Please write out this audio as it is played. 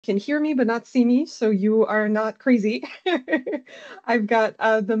can hear me but not see me, so you are not crazy. I've got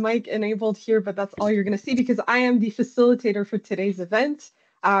the mic enabled here, but that's all you're going to see because I am the facilitator for today's event.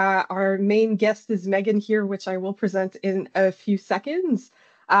 Our main guest is Megan here, which I will present in a few seconds.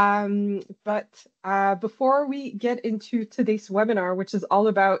 But before we get into today's webinar, which is all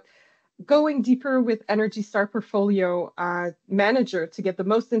about going deeper with Energy Star Portfolio Manager to get the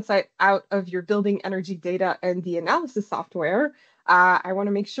most insight out of your building energy data and the analysis software, I want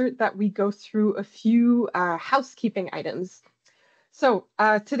to make sure that we go through a few housekeeping items. So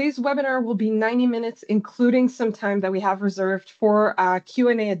today's webinar will be 90 minutes, including some time that we have reserved for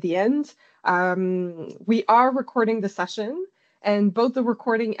Q&A at the end. We are recording the session, and both the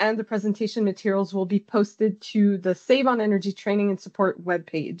recording and the presentation materials will be posted to the Save on Energy Training and Support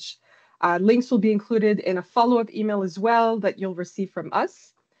webpage. Links will be included in a follow-up email as well that you'll receive from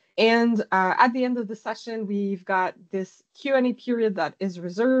us. And at the end of the session, we've got this Q&A period that is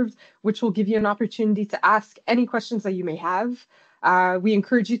reserved, which will give you an opportunity to ask any questions that you may have. We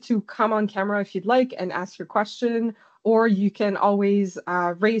encourage you to come on camera if you'd like and ask your question, or you can always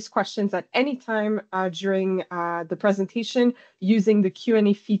raise questions at any time during the presentation using the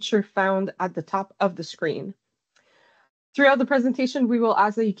Q&A feature found at the top of the screen. Throughout the presentation, we will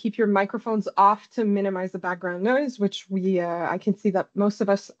ask that you keep your microphones off to minimize the background noise, which I can see that most of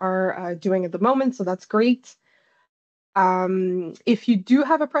us are doing at the moment, so that's great. If you do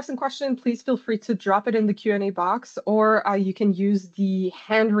have a pressing question, please feel free to drop it in the Q&A box, or you can use the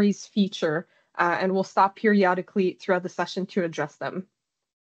hand raise feature, and we'll stop periodically throughout the session to address them.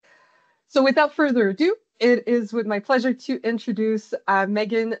 So without further ado, it is with my pleasure to introduce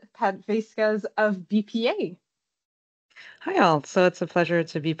Megan Pat-Vasquez of BPA. Hi all, so it's a pleasure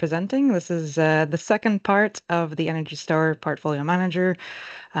to be presenting. This is the second part of the Energy Star Portfolio Manager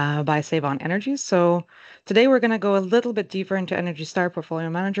by Save on Energy. So today we're going to go a little bit deeper into Energy Star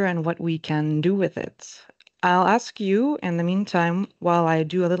Portfolio Manager and what we can do with it. I'll ask you in the meantime, while I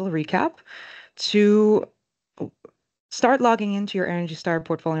do a little recap, to start logging into your Energy Star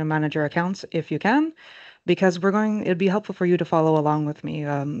Portfolio Manager accounts if you can, because it'd be helpful for you to follow along with me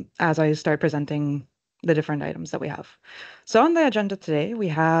as I start presenting the different items that we have. So on the agenda today, we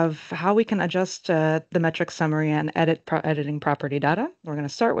have how we can adjust the metric summary and editing property data. We're going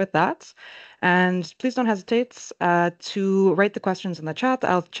to start with that. And please don't hesitate to write the questions in the chat.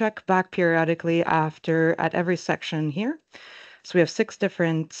 I'll check back periodically at every section here. So we have 6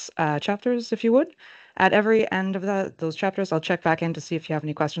 different chapters, if you would. At every end of those chapters, I'll check back in to see if you have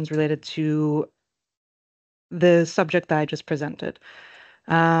any questions related to the subject that I just presented.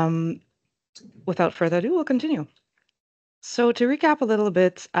 Without further ado, we'll continue. So to recap a little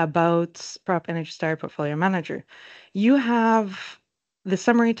bit about Prop Energy Star Portfolio Manager, you have the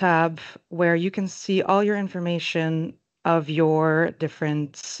summary tab where you can see all your information of your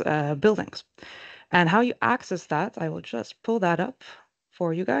different buildings. And how you access that, I will just pull that up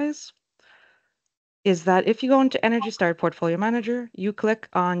for you guys, is that if you go into Energy Star Portfolio Manager, you click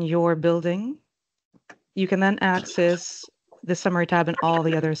on your building, you can then access the summary tab and all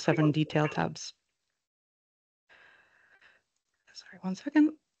the other 7 detail tabs. Sorry, one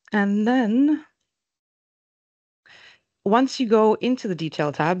second. And then once you go into the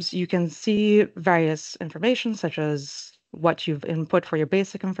detail tabs, you can see various information such as what you've input for your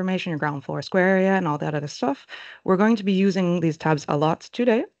basic information, your ground floor square area, and all that other stuff. We're going to be using these tabs a lot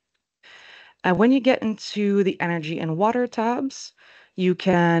today. And when you get into the energy and water tabs, you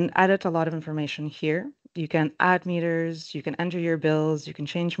can edit a lot of information here. You can add meters, you can enter your bills, you can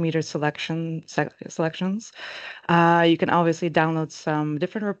change meter selections. You can obviously download some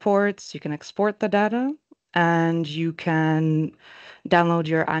different reports, you can export the data, and you can download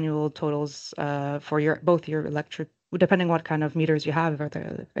your annual totals for both your electric, depending what kind of meters you have,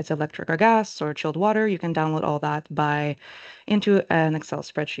 whether it's electric or gas or chilled water, you can download all that into an Excel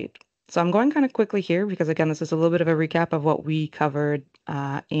spreadsheet. So I'm going kind of quickly here because, again, this is a little bit of a recap of what we covered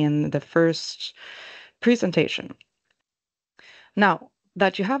in the first presentation. Now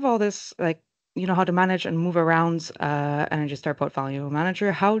that you have all this, you know how to manage and move around Energy Star Portfolio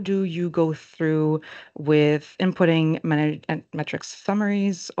Manager, how do you go through with inputting metrics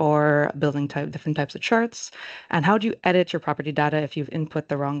summaries or building different types of charts? And how do you edit your property data if you've input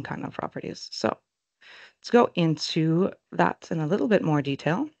the wrong kind of properties? So let's go into that in a little bit more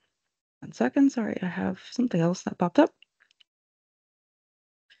detail. 1 second, sorry, I have something else that popped up.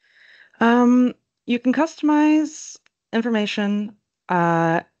 You can customize information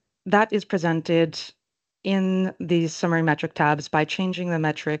that is presented in these summary metric tabs by changing the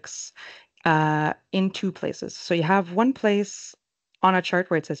metrics in 2 places. So you have one place on a chart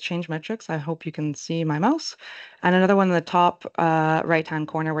where it says change metrics. I hope you can see my mouse. And another one in the top right-hand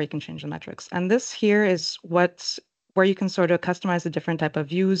corner where you can change the metrics. And this here is where you can sort of customize the different type of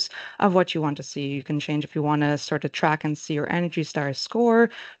views of what you want to see. You can change if you want to sort of track and see your Energy Star score.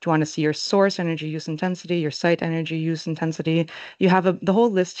 Do you want to see your source energy use intensity, your site energy use intensity? You have the whole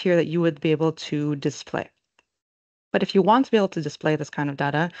list here that you would be able to display. But if you want to be able to display this kind of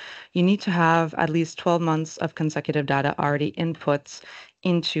data, you need to have at least 12 months of consecutive data already input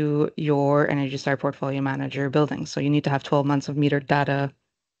into your Energy Star Portfolio Manager building. So you need to have 12 months of metered data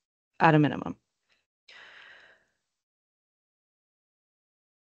at a minimum.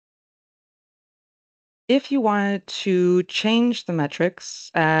 If you wanted to change the metrics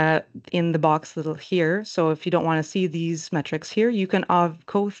in the box little here, so if you don't want to see these metrics here, you can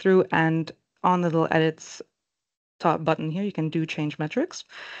go through and on the little edits top button here, you can do change metrics.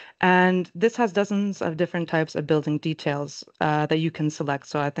 And this has dozens of different types of building details that you can select.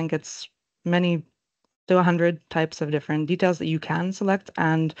 So I think it's many to 100 types of different details that you can select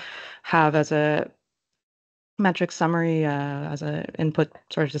and have as a metric summary as an input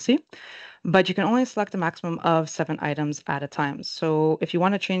sort of to see. But you can only select a maximum of 7 items at a time. So if you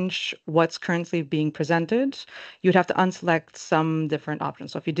want to change what's currently being presented, you'd have to unselect some different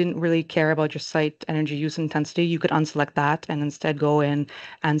options. So if you didn't really care about your site energy use intensity, you could unselect that and instead go in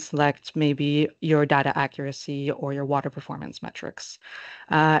and select maybe your data accuracy or your water performance metrics.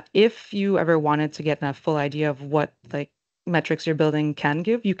 If you ever wanted to get a full idea of what like metrics your building can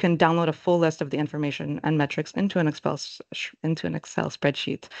give, you can download a full list of the information and metrics into an Excel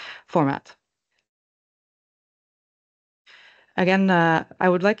spreadsheet format. Again, I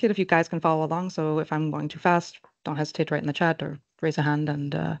would like it if you guys can follow along. So if I'm going too fast, don't hesitate to write in the chat or raise a hand,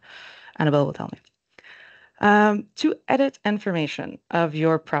 and Annabelle will tell me. To edit information of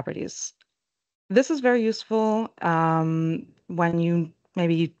your properties. This is very useful when you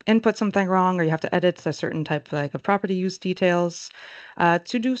maybe input something wrong or you have to edit a certain type like of property use details.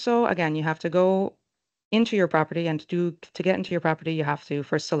 To do so, again, you have to go into your property, and to get into your property, you have to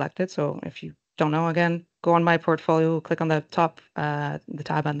first select it. So if you don't know, again, go on My Portfolio, click on the tab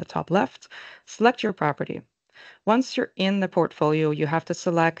on the top left, select your property. Once you're in the portfolio, you have to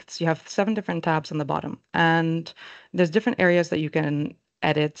select, you have 7 different tabs on the bottom, and there's different areas that you can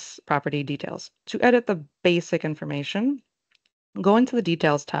edit property details. To edit the basic information, go into the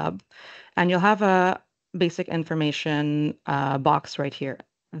details tab, and you'll have a basic information box right here.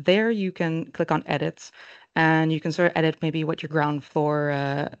 There you can click on edits, and you can sort of edit maybe what your ground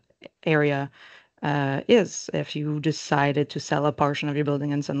floor area is if you decided to sell a portion of your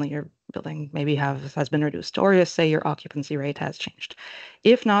building and suddenly your building maybe has been reduced, or you say your occupancy rate has changed.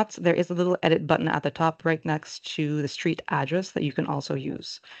 If not, there is a little edit button at the top right next to the street address that you can also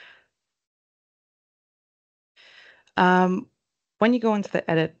use. Um, when you go into the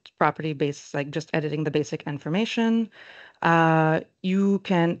edit property base, like just editing the basic information, you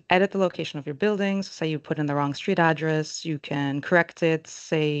can edit the location of your buildings. Say you put in the wrong street address, you can correct it.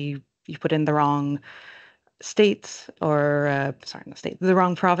 Say you put in the wrong state or sorry, not state, the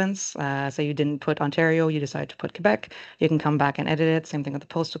wrong province. Say you didn't put Ontario, you decide to put Quebec. You can come back and edit it. Same thing with the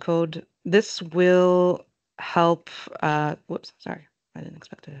postal code. This will help. Whoops, sorry, I didn't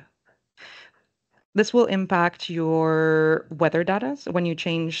expect to. This will impact your weather data. So when you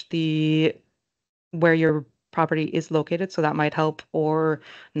change the where your property is located, so that might help or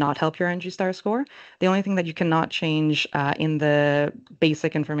not help your Energy Star score. The only thing that you cannot change in the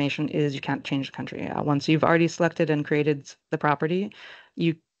basic information is you can't change the country. Once you've already selected and created the property,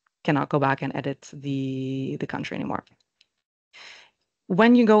 you cannot go back and edit the country anymore.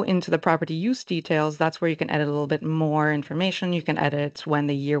 When you go into the property use details, that's where you can edit a little bit more information. You can edit when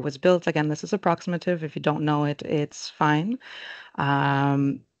the year was built. Again, this is approximative. If you don't know it, it's fine.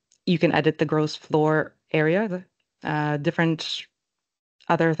 Um, you can edit the gross floor area, different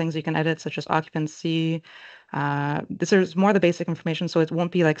other things you can edit, such as occupancy. This is more the basic information, so it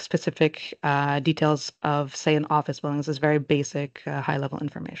won't be like specific details of, say, an office building. This is very basic, high-level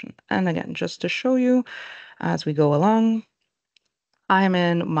information. And again, just to show you as we go along, I'm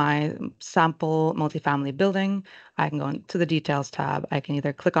in my sample multifamily building. I can go into the details tab. I can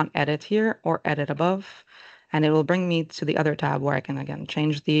either click on edit here or edit above, and it will bring me to the other tab where I can again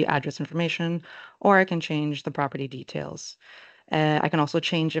change the address information, or I can change the property details. I can also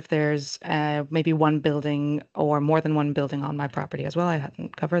change if there's maybe one building or more than one building on my property as well. I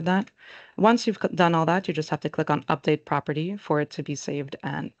hadn't covered that. Once you've done all that, you just have to click on update property for it to be saved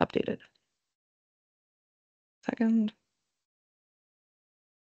and updated. Second.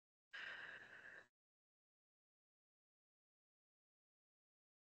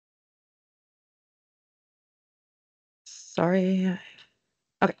 Sorry,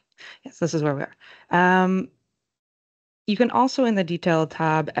 Yes, this is where we are. You can also in the detail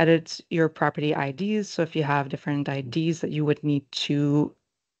tab edit your property IDs. So if you have different IDs that you would need to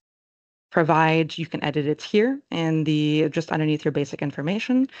provide, you can edit it here in the just underneath your basic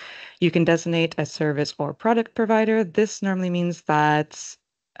information. You can designate a service or product provider. This normally means that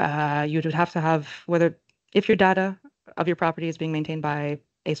you would have to have whether if your data of your property is being maintained by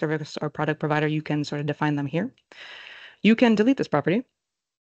a service or product provider, you can sort of define them here. You can delete this property.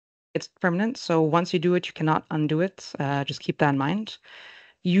 It's permanent, so once you do it, you cannot undo it. Just keep that in mind.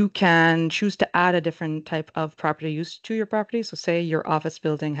 You can choose to add a different type of property use to your property. So say your office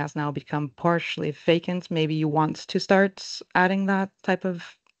building has now become partially vacant. Maybe you want to start adding that type of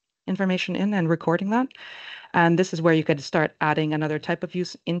information in and recording that. And this is where you could start adding another type of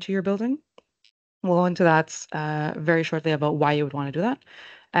use into your building. We'll go into that very shortly about why you would want to do that.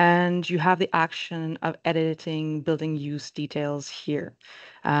 And you have the action of editing building use details here.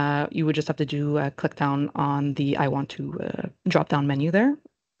 You would just have to do a click down on the I want to drop down menu there.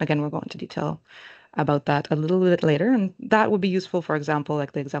 Again, we'll go into detail about that a little bit later. And that would be useful, for example,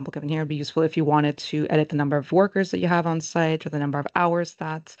 like the example given here, would be useful if you wanted to edit the number of workers that you have on site or the number of hours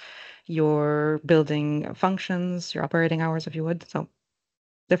that your building functions, your operating hours, if you would. So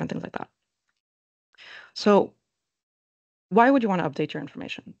different things like that. So why would you want to update your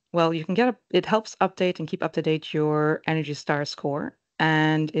information? Well, you can it helps update and keep up to date your Energy Star score,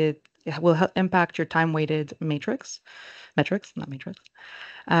 and it will help impact your time-weighted metrics, not matrix.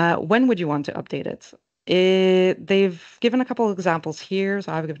 When would you want to update it? They've given a couple of examples here,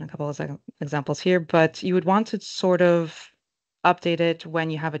 so I've given a couple of examples here, but you would want to sort of update it when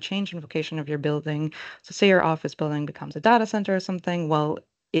you have a change in location of your building. So say your office building becomes a data center or something, well,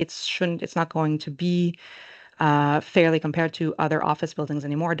 it's not going to be fairly compared to other office buildings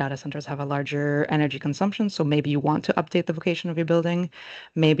anymore. Data centers have a larger energy consumption, so maybe you want to update the location of your building.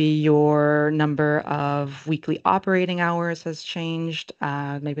 Maybe your number of weekly operating hours has changed.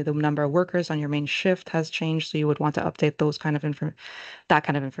 Maybe the number of workers on your main shift has changed, so you would want to update those kind of that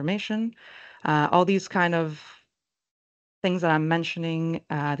kind of information. All these kind of things that I'm mentioning,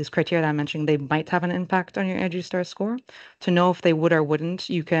 these criteria that I'm mentioning, they might have an impact on your Energy Star score. To know if they would or wouldn't,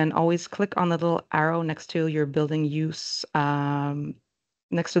 you can always click on the little arrow next to your building use,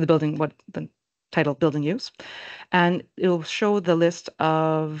 next to the building, what the title building use, and it'll show the list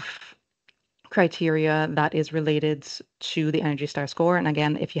of criteria that is related to the Energy Star score. And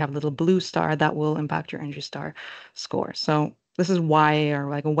again, if you have a little blue star, that will impact your Energy Star score. So this is why or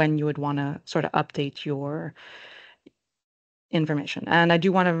like when you would want to sort of update your information. And I do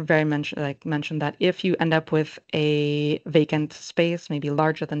want to mention that if you end up with a vacant space, maybe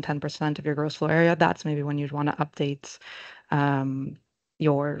larger than 10% of your gross floor area, that's maybe when you'd want to update um,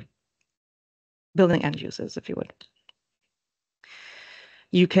 your building end uses, if you would.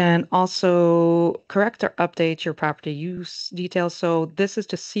 You can also correct or update your property use details. So this is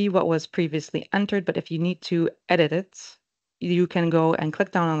to see what was previously entered, but if you need to edit it, you can go and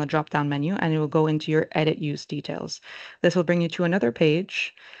click down on the drop-down menu and it will go into your edit use details. This will bring you to another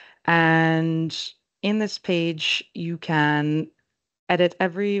page. And in this page, you can edit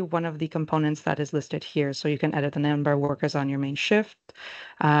every one of the components that is listed here. So you can edit the number of workers on your main shift,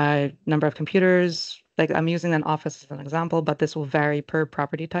 number of computers. Like I'm using an office as an example, but this will vary per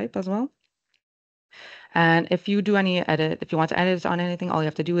property type as well. And if you do any edit, if you want to edit on anything, all you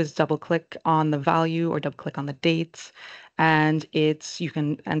have to do is double click on the value or double click on the dates, and you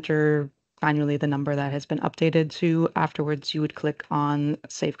can enter manually the number that has been updated to. Afterwards, you would click on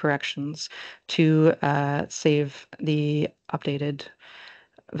save corrections to save the updated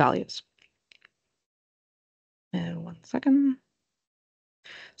values. And one second.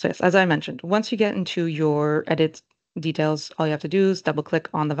 So yes, as I mentioned, once you get into your edit details, all you have to do is double click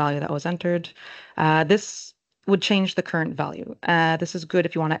on the value that was entered. This would change the current value. This is good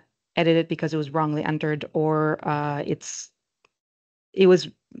if you want to edit it because it was wrongly entered or it was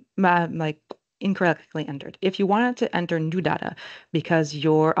like incorrectly entered. If you wanted to enter new data because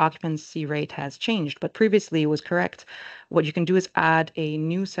your occupancy rate has changed, but previously it was correct, what you can do is add a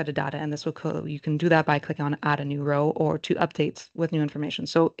new set of data, and you can do that by clicking on add a new row or to update with new information.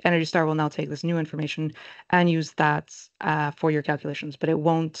 So Energy Star will now take this new information and use that for your calculations, but it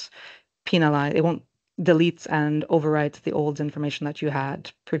won't penalize, it won't delete and overwrite the old information that you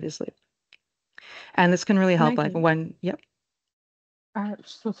had previously. And this can really And I help, like can, yep.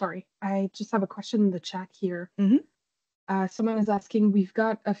 so sorry. I just have a question in the chat here. Mm-hmm. Someone is asking, we've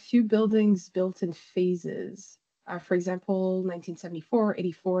got a few buildings built in phases. For example, 1974,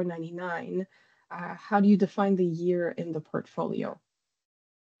 84, 99. How do you define the year in the portfolio?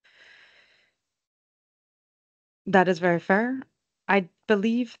 That is very fair. I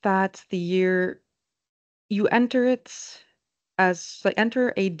believe that the year you enter it as like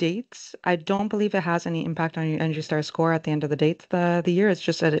enter a date. I don't believe it has any impact on your Energy Star score at the end of the date, the year. It's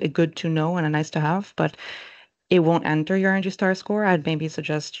just a good to know and a nice to have, but it won't enter your Energy Star score. I'd maybe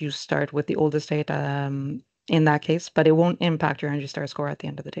suggest you start with the oldest date in that case, but it won't impact your Energy Star score at the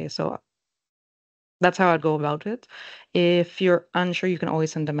end of the day. So that's how I'd go about it. If you're unsure, you can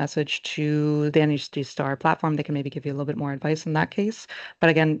always send a message to the Energy Star platform. They can maybe give you a little bit more advice in that case. But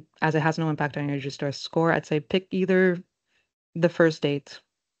again, as it has no impact on your Energy Star score, I'd say pick either the first date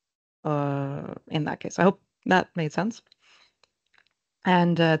in that case. I hope that made sense.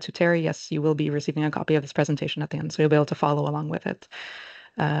 And to Terry, yes, you will be receiving a copy of this presentation at the end, so you'll be able to follow along with it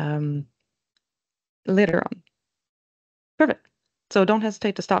um, later on. Perfect. So don't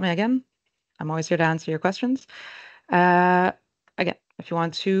hesitate to stop me again. I'm always here to answer your questions. Uh, Again, if you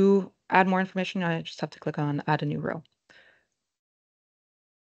want to add more information, I just have to click on add a new row.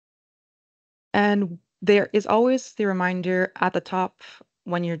 And there is always the reminder at the top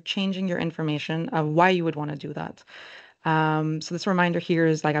when you're changing your information of why you would want to do that. So this reminder here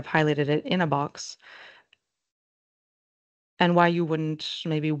is like I've highlighted it in a box and why you wouldn't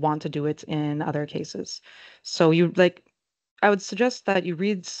maybe want to do it in other cases. So you like, I would suggest that you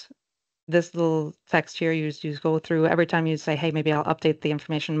read this little text here. You go through every time you say, hey, maybe I'll update the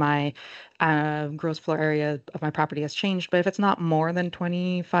information. My gross floor area of my property has changed. But if it's not more than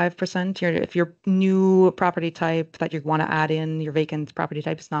 25%, if your new property type that you want to add in, your vacant property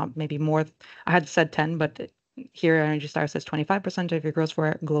type is not maybe more, I had said 10, but here Energy Star says 25% of your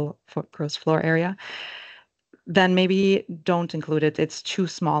gross floor area, then maybe don't include it. It's too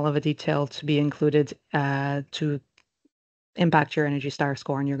small of a detail to be included to impact your Energy Star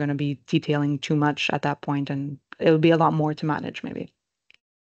score, and you're going to be detailing too much at that point, and it'll be a lot more to manage, maybe.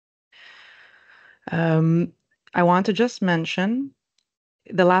 Um, I want to just mention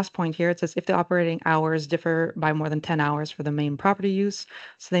the last point here. It says if the operating hours differ by more than 10 hours for the main property use,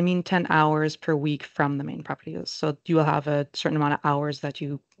 so they mean 10 hours per week from the main property use. So you will have a certain amount of hours that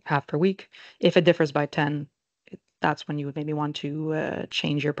you have per week. If it differs by 10, that's when you would maybe want to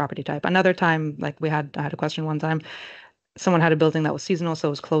change your property type. Another time, like I had a question one time, someone had a building that was seasonal, so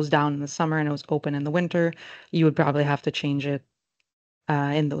it was closed down in the summer and it was open in the winter. You would probably have to change it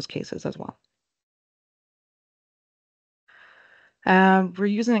in those cases as well. We're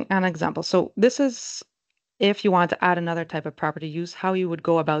using an example. So this is if you want to add another type of property use, how you would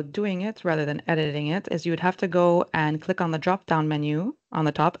go about doing it rather than editing it is you would have to go and click on the drop-down menu on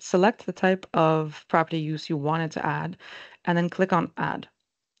the top, select the type of property use you wanted to add, and then click on Add.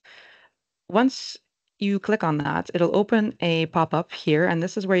 Once you click on that, it'll open a pop-up here, and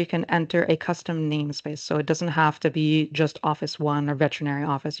this is where you can enter a custom namespace. So it doesn't have to be just Office 1 or Veterinary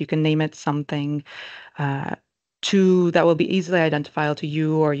Office. You can name it something uh, that will be easily identifiable to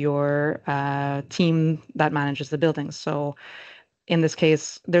you or your team that manages the building. So in this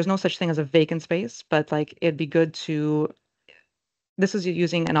case, there's no such thing as a vacant space, but like it'd be good to this is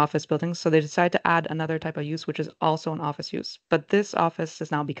using an office building, so they decide to add another type of use, which is also an office use. But this office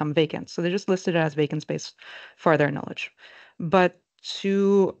has now become vacant, so they just listed it as vacant space for their knowledge. But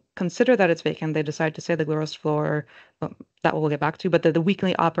to consider that it's vacant, they decide to say the gross floor, that we'll get back to, but the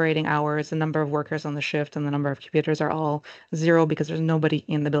weekly operating hours, the number of workers on the shift, and the number of computers are all zero because there's nobody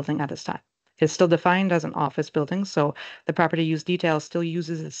in the building at this time. It's still defined as an office building, so the property use detail still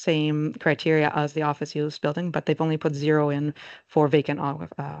uses the same criteria as the office use building, but they've only put zero in for vacant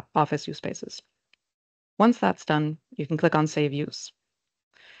office use spaces. Once that's done, you can click on Save Use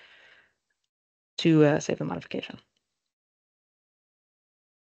to save the modification.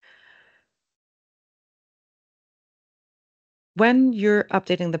 When you're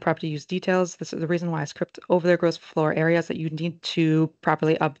updating the property use details, this is the reason why I script over the gross floor areas that you need to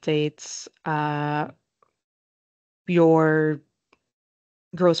properly update your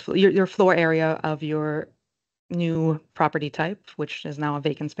your floor area of your new property type, which is now a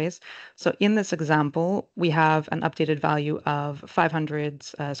vacant space. So in this example, we have an updated value of 500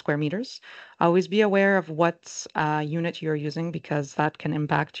 square meters. Always be aware of what unit you're using because that can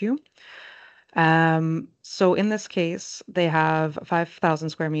impact you. So in this case, they have 5,000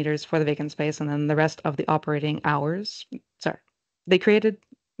 square meters for the vacant space, and then the rest of the operating hours. Sorry, they created,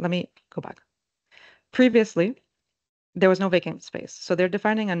 let me go back. Previously, there was no vacant space. So they're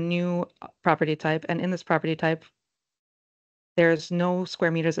defining a new property type, and in this property type, there's no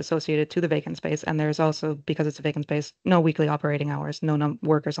square meters associated to the vacant space, and there's also, because it's a vacant space, no weekly operating hours, no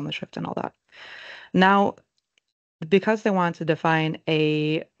workers on the shift and all that. Now, because they want to define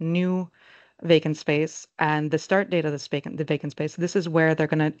a new vacant space and the start date of the vacant space, this is where they're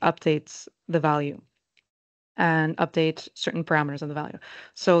going to update the value. and update certain parameters of the value.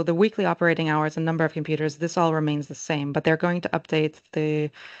 So the weekly operating hours and number of computers, this all remains the same, but they're going to update the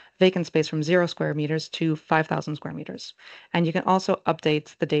vacant space from 0 square meters to 5,000 square meters. And you can also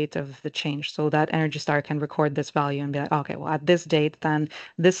update the date of the change so that Energy Star can record this value and be like, okay, well, at this date, then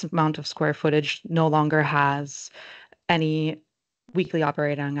this amount of square footage no longer has any weekly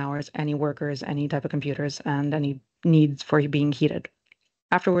operating hours, any workers, any type of computers, and any needs for being heated.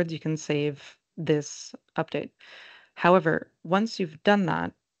 Afterwards, you can save this update. However, once you've done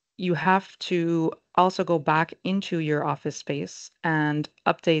that, you have to also go back into your office space and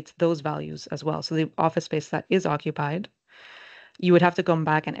update those values as well. So the office space that is occupied, you would have to come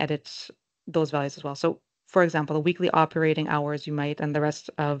back and edit those values as well. So for example, the weekly operating hours you might and the rest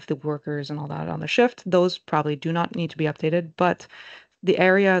of the workers and all that on the shift, those probably do not need to be updated, but the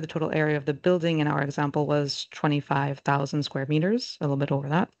area, the total area of the building in our example was 25,000 square meters, a little bit over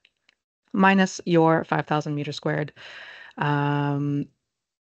that, minus your 5,000 meters squared um,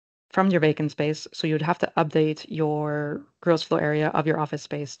 from your vacant space. So you'd have to update your gross floor area of your office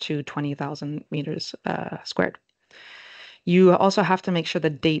space to 20,000 meters squared. You also have to make sure the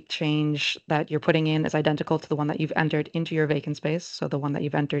date change that you're putting in is identical to the one that you've entered into your vacant space. So the one that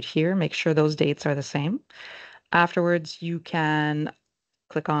you've entered here, make sure those dates are the same. Afterwards, you can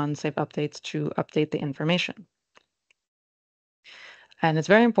click on Save Updates to update the information. And it's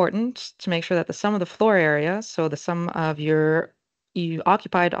very important to make sure that the sum of the floor area, so the sum of your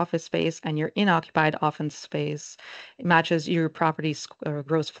occupied office space and your inoccupied office space, matches your property's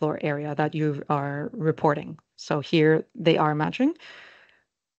gross floor area that you are reporting. So here they are matching.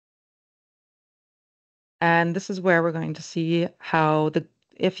 And this is where we're going to see how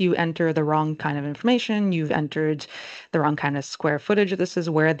if you enter the wrong kind of information, you've entered the wrong kind of square footage. This is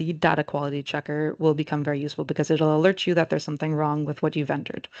where the data quality checker will become very useful because it'll alert you that there's something wrong with what you've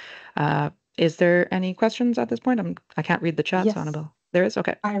entered. Is there any questions at this point? I can't read the chat, so Yes. Annabelle. There is?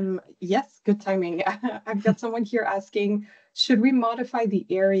 Okay. Yes, good timing. I've got someone here asking, should we modify the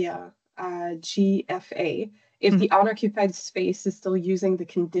area GFA if Mhm. the unoccupied space is still using the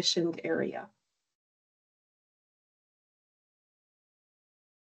conditioned area?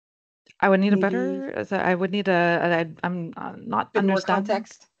 I would need a Maybe better, I would need I'm not a bit more understanding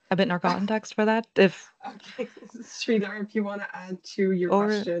context. a bit more context for that. If, Okay, Sridhar, if you want to add to your or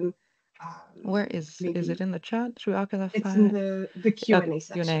question, where is maybe it in the chat? Should we it's in occupy? the Q&A Q&As.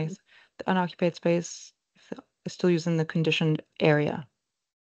 section. The unoccupied space is still using the conditioned area.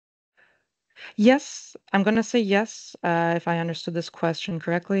 Yes, I'm going to say yes, if I understood this question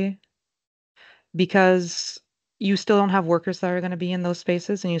correctly, because you still don't have workers that are going to be in those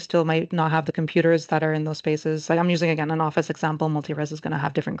spaces, and you still might not have the computers that are in those spaces. Like I'm using again an office example, multi-res is going to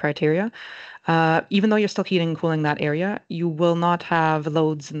have different criteria. Even though you're still heating and cooling that area, you will not have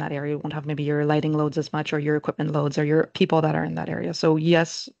loads in that area. You won't have maybe your lighting loads as much, or your equipment loads, or your people that are in that area. So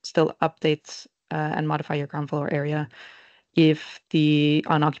yes, still update and modify your ground floor area if the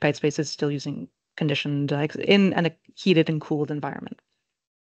unoccupied space is still using conditioned in a heated and cooled environment.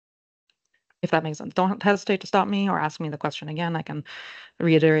 If that makes sense. Don't hesitate to stop me or ask me the question again. I can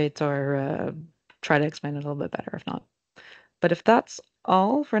reiterate or try to explain it a little bit better if not. But if that's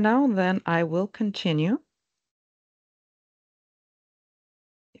all for now, then I will continue.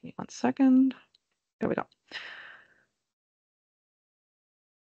 Give me 1 second. There we go.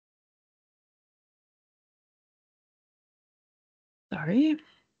 Sorry.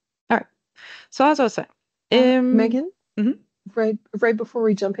 All right. So as I was saying, Megan, mhm, right before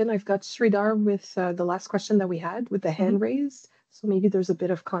we jump in, I've got Sridhar with the last question that we had with the mhm. hand raised. So maybe there's a bit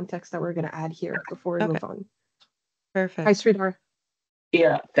of context that we're going to add here before we Okay, move on. Hi, perfect. Sridhar.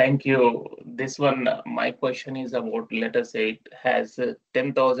 Yeah, thank you. This one, my question is about, let us say it has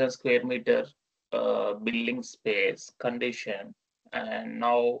 10,000 square meter building space condition, and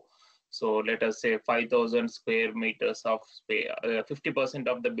now, so let us say 5,000 square meters of space, 50%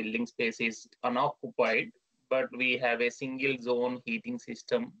 of the building space is unoccupied, but we have a single zone heating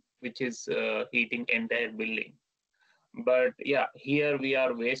system which is heating entire building. But yeah, here we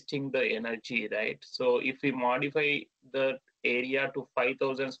are wasting the energy, right? So if we modify the area to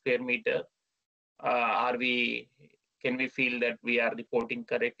 5,000 square meter, are we, can we feel that we are reporting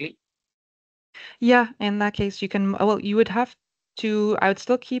correctly? Yeah, in that case, you can, well, you would have to, I would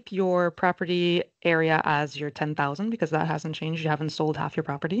still keep your property area as your 10,000 because that hasn't changed. You haven't sold half your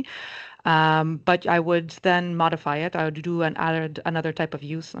property. But I would then modify it. I would do an added another type of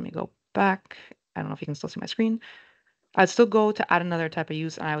use. Let me go back. I don't know if you can still see my screen. I'd still go to add another type of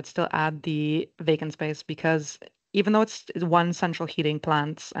use and I would still add the vacant space because even though it's one central heating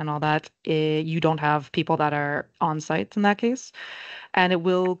plant and all that, you don't have people that are on site in that case. And it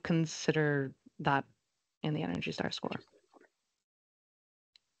will consider that in the Energy Star score.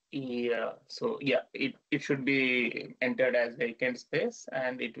 Yeah, so yeah, it should be entered as vacant space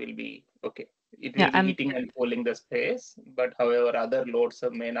and it will be okay. It will be heating and cooling the space, but however, other loads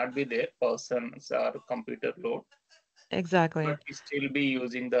may not be there, persons or computer load. Exactly. But we still be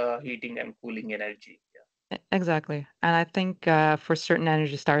using the heating and cooling energy. Yeah. Exactly. And I think for certain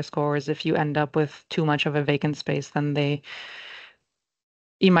Energy Star scores, if you end up with too much of a vacant space, then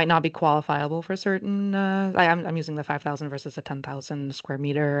you might not be qualifiable for certain. I'm using the 5,000 versus a 10,000 square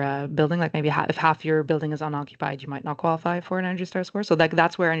meter building. Like maybe if half your building is unoccupied, you might not qualify for an Energy Star score. So like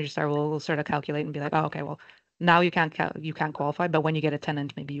that's where Energy Star will sort of calculate and be like, oh, okay, well, now you can't qualify, but when you get a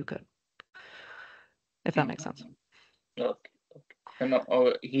tenant, maybe you could, if that makes sense. Okay. And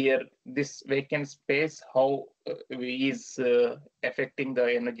here, this vacant space, how is affecting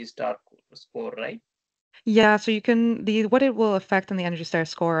the Energy Star score, right? Yeah, so you can what it will affect on the Energy Star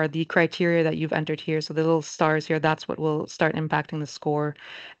score are the criteria that you've entered here. So the little stars here, that's what will start impacting the score.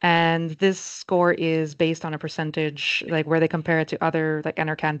 And this score is based on a percentage, like where they compare it to other like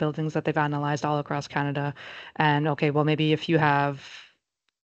Enercan buildings that they've analyzed all across Canada. And okay, well maybe if you have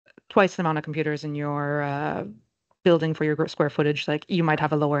twice the amount of computers in your building for your square footage, like you might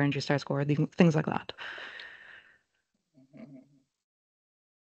have a lower Energy Star score, things like that.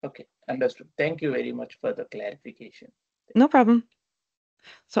 Okay, understood. Thank you very much for the clarification. No problem.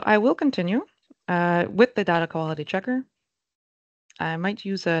 So I will continue with the data quality checker. I might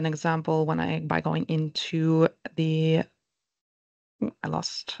use an example by going into the. I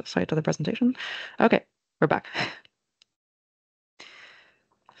lost sight of the presentation. Okay, we're back.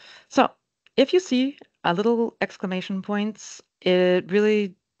 So if you see a little exclamation points,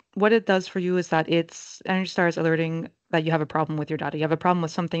 what it does for you is that Energy Star is alerting that you have a problem with your data. You have a problem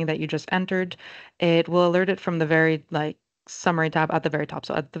with something that you just entered. It will alert it from the very summary tab at the very top.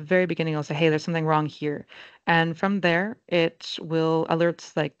 So at the very beginning, it'll say, hey, there's something wrong here. And from there, it will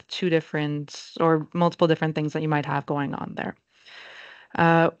alert like two different or multiple different things that you might have going on there.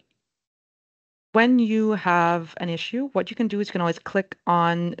 When you have an issue, what you can do is you can always click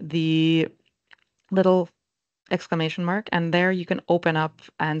on the little exclamation mark, and there you can open up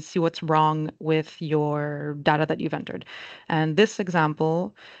and see what's wrong with your data that you've entered. And this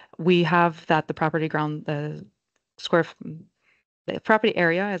example, we have that the the property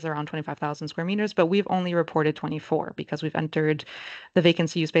area is around 25,000 square meters, but we've only reported 24 because we've entered the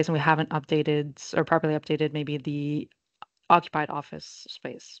vacancy use space and we haven't updated or properly updated maybe the occupied office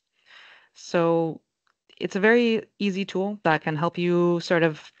space. So it's a very easy tool that can help you sort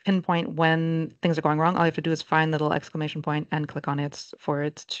of pinpoint when things are going wrong. All you have to do is find the little exclamation point and click on it for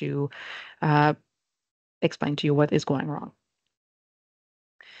it to explain to you what is going wrong.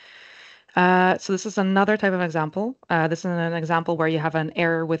 So this is another type of example. This is an example where you have an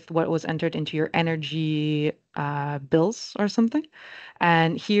error with what was entered into your energy bills or something.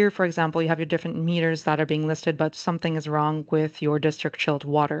 And here, for example, you have your different meters that are being listed, but something is wrong with your district chilled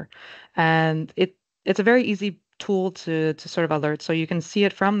water. And it's a very easy tool to sort of alert. So you can see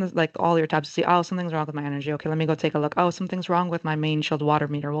it from like all your tabs to see, oh, something's wrong with my energy. Okay, let me go take a look. Oh, something's wrong with my main chilled water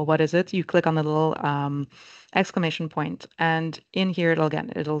meter. Well, what is it? You click on the little exclamation point, and in here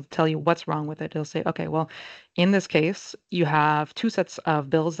it'll tell you what's wrong with it. It'll say, okay, well, in this case, you have two sets of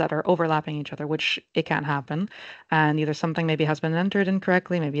bills that are overlapping each other, which it can't happen. And either something maybe has been entered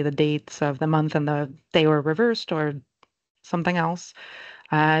incorrectly, maybe the dates of the month and the day were reversed, or something else.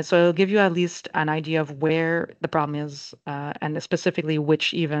 So it'll give you at least an idea of where the problem is, and specifically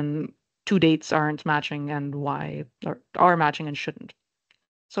which even two dates aren't matching and why, or are matching and shouldn't.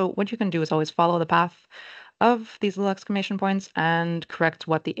 So what you can do is always follow the path of these little exclamation points and correct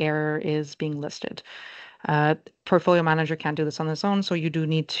what the error is being listed. Portfolio manager can't do this on its own, so you do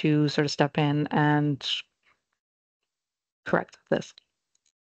need to sort of step in and correct this.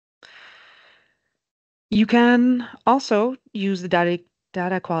 You can also use the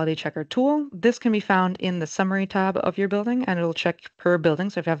data quality checker tool. This can be found in the summary tab of your building, and it'll check per building.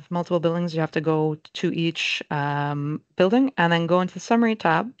 So if you have multiple buildings, you have to go to each building and then go into the summary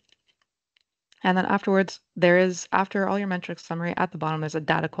tab. And then afterwards, after all your metrics summary at the bottom, there's a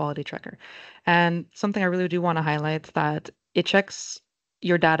data quality checker. And something I really do want to highlight that it checks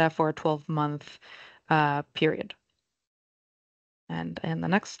your data for a 12-month period. And in the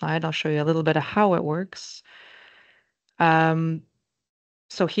next slide, I'll show you a little bit of how it works.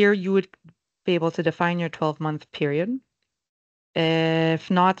 So here you would be able to define your 12-month period.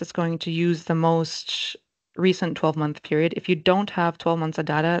 If not, it's going to use the most recent 12-month period. If you don't have 12 months of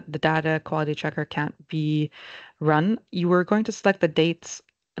data, the data quality checker can't be run. You are going to select the dates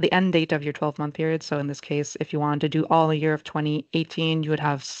the end date of your 12-month period. So in this case, if you wanted to do all the year of 2018, you would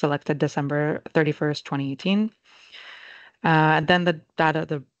have selected December 31st, 2018. Then the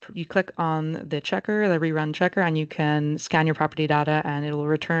data, you click on the checker, the rerun checker, and you can scan your property data and it will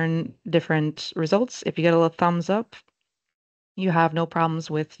return different results. If you get a little thumbs up, you have no problems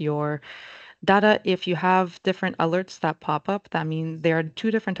with your data. If you have different alerts that pop up, that means there are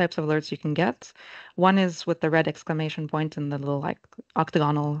two different types of alerts you can get. One is with the red exclamation point and the little like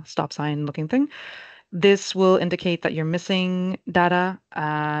octagonal stop sign looking thing. This will indicate that you're missing data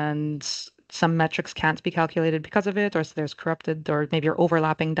and some metrics can't be calculated because of it, or so there's corrupted, or maybe you're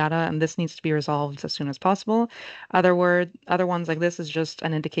overlapping data, and this needs to be resolved as soon as possible. Other ones like this is just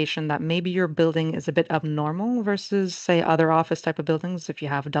an indication that maybe your building is a bit abnormal versus, say, other office type of buildings. If you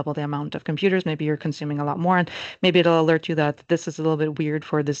have double the amount of computers, maybe you're consuming a lot more, and maybe it'll alert you that this is a little bit weird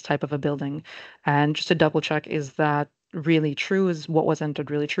for this type of a building. And just to double check, is that really true? Is what was entered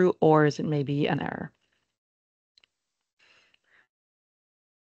really true, or is it maybe an error?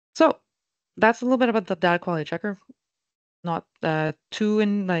 So that's a little bit about the data quality checker. Not too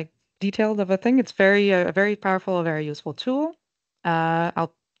in like detailed of a thing. It's very powerful, a very useful tool.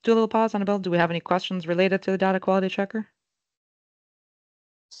 I'll do a little pause, Annabelle. Do we have any questions related to the data quality checker?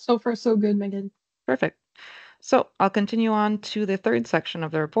 So far, so good, Megan. Perfect. So I'll continue on to the third section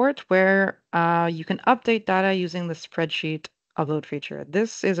of the report where you can update data using the spreadsheet upload feature.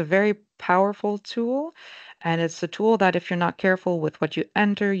 This is a very powerful tool, and it's a tool that if you're not careful with what you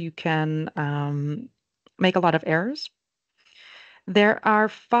enter, you can make a lot of errors. There are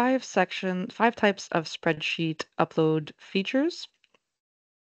five types of spreadsheet upload features.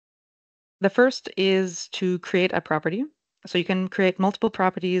 The first is to create a property. So you can create multiple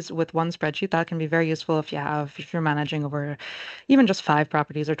properties with one spreadsheet. That can be very useful if you're managing over even just 5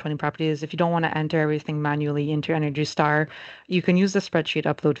 properties or 20 properties. If you don't want to enter everything manually into Energy Star, you can use the spreadsheet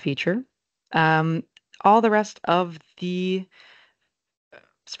upload feature. All the rest of the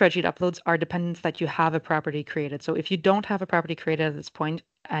spreadsheet uploads are dependents that you have a property created. So if you don't have a property created at this point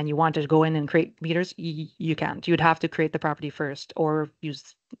and you want to go in and create meters, you can't. You'd have to create the property first or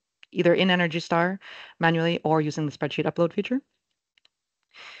use either in Energy Star manually or using the spreadsheet upload feature.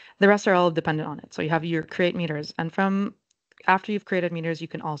 The rest are all dependent on it. So you have your create meters, and from after you've created meters, you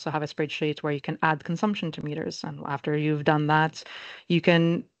can also have a spreadsheet where you can add consumption to meters. And after you've done that, you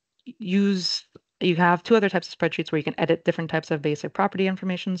can you have two other types of spreadsheets where you can edit different types of basic property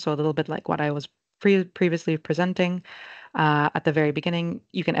information. So a little bit like what I was previously presenting at the very beginning,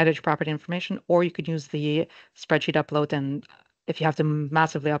 you can edit your property information, or you could use the spreadsheet upload. And if you have to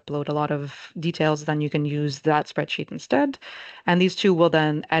massively upload a lot of details, then you can use that spreadsheet instead. And these two will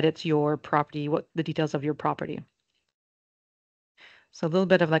then edit your property, the details of your property. So a little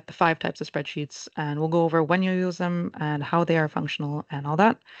bit of like the 5 types of spreadsheets, and we'll go over when you use them and how they are functional and all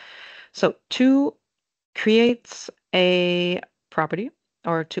that. So to create a property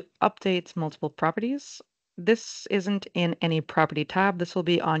or to update multiple properties, this isn't in any property tab. This will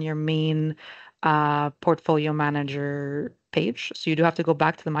be on your main portfolio manager page. So you do have to go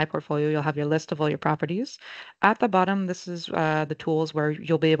back to the My Portfolio. You'll have your list of all your properties. At the bottom, this is the tools where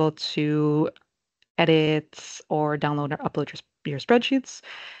you'll be able to edit or download or upload your spreadsheets.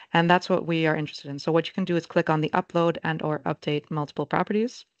 And that's what we are interested in. So what you can do is click on the upload and or update multiple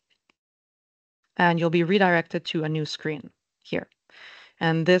properties. And you'll be redirected to a new screen here.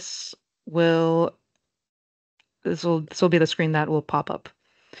 And this will be the screen that will pop up.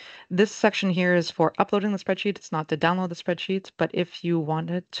 This section here is for uploading the spreadsheet. It's not to download the spreadsheet, but if you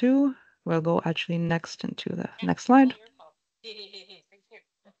wanted to, we'll go actually next into the next slide.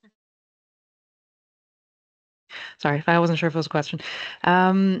 Sorry, I wasn't sure if it was a question.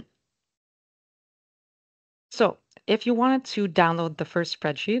 So if you wanted to download the first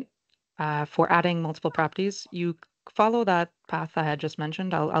spreadsheet for adding multiple properties, you follow that path I had just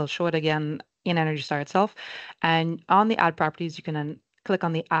mentioned. I'll show it again in Energy Star itself. And on the add properties, you can then click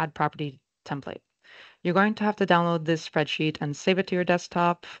on the add property template. You're going to have to download this spreadsheet and save it to your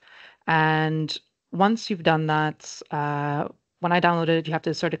desktop. And once you've done that, when I downloaded it, you have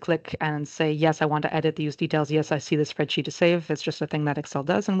to sort of click and say, yes, I want to edit these details. Yes, I see the spreadsheet to save. It's just a thing that Excel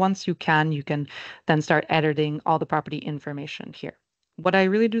does. And once you can then start editing all the property information here. What I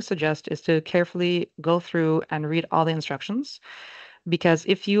really do suggest is to carefully go through and read all the instructions, because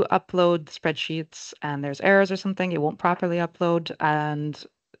if you upload spreadsheets and there's errors or something, it won't properly upload. And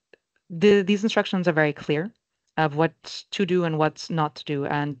these instructions are very clear of what to do and what's not to do.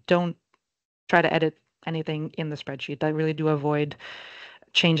 And don't try to edit anything in the spreadsheet. I really do avoid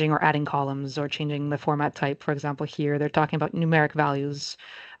changing or adding columns or changing the format type. For example, here they're talking about numeric values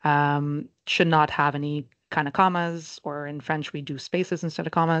should not have any kind of commas, or in French, we do spaces instead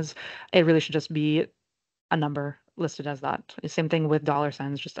of commas. It really should just be a number listed as that. Same thing with dollar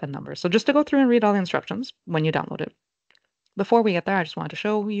signs, just a number. So just to go through and read all the instructions when you download it. Before we get there, I just wanted to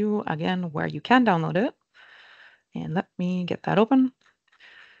show you again where you can download it. And let me get that open.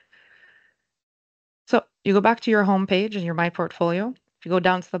 So you go back to your home page in your My Portfolio. If you go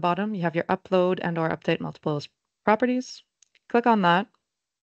down to the bottom, you have your upload and or update multiple properties. Click on that.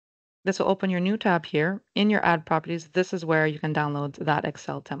 This will open your new tab here. In your add properties, this is where you can download that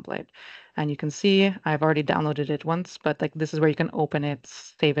Excel template. And you can see I've already downloaded it once, but like this is where you can open it,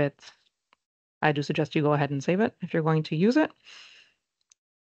 save it. I do suggest you go ahead and save it if you're going to use it.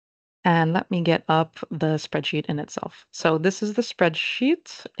 And let me get up the spreadsheet in itself. So this is the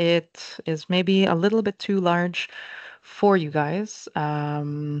spreadsheet. It is maybe a little bit too large for you guys.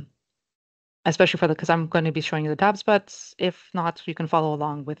 Especially for because I'm going to be showing you the tabs, but if not, you can follow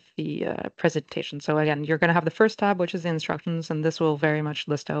along with the presentation. So again, you're going to have the first tab, which is the instructions, and this will very much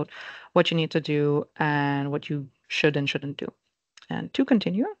list out what you need to do and what you should and shouldn't do. And to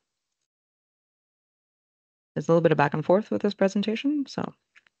continue, there's a little bit of back and forth with this presentation, so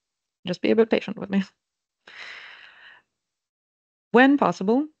just be a bit patient with me. When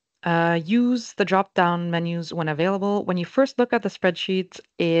possible, use the drop-down menus when available. When you first look at the spreadsheet,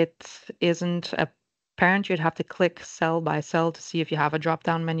 it isn't apparent. You'd have to click cell by cell to see if you have a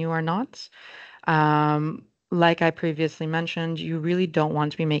drop-down menu or not. Like I previously mentioned, you really don't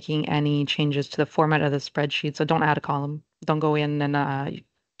want to be making any changes to the format of the spreadsheet, so don't add a column. Don't go in and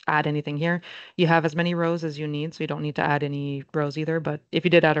add anything here. You have as many rows as you need, so you don't need to add any rows either, but if you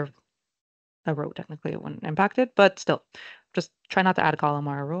did add a row, technically it wouldn't impact it, but still, just try not to add a column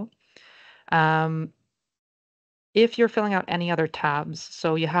or a row. If you're filling out any other tabs,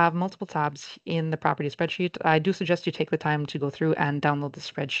 so you have multiple tabs in the property spreadsheet, I do suggest you take the time to go through and download the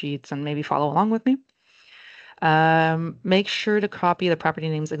spreadsheets and maybe follow along with me. Make sure to copy the property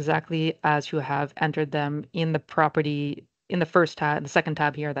names exactly as you have entered them in the property, in the first tab, the second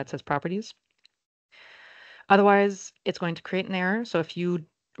tab here that says properties. Otherwise, it's going to create an error. So if you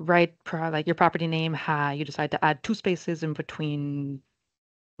write like your property name, you decide to add 2 spaces in between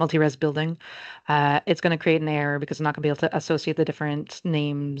multi-res building, it's going to create an error because it's not going to be able to associate the different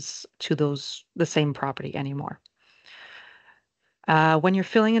names to the same property anymore. When you're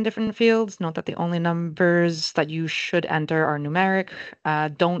filling in different fields, note that the only numbers that you should enter are numeric.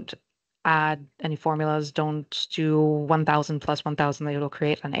 Don't add any formulas. Don't do 1000 plus 1000. It'll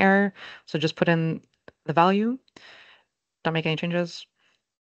create an error. So just put in the value. Don't make any changes.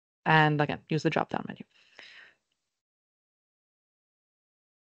 And again, use the drop-down menu.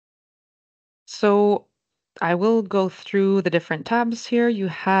 So I will go through the different tabs here. You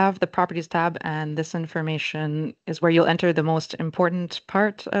have the properties tab, and this information is where you'll enter the most important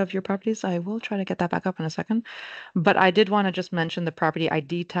part of your properties. I will try to get that back up in a second. But I did want to just mention the property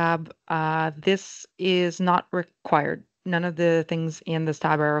ID tab. This is not required. None of the things in this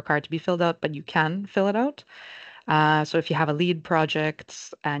tab are required to be filled out, but you can fill it out. So if you have a lead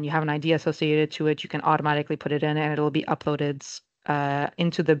project and you have an ID associated to it, you can automatically put it in and it'll be uploaded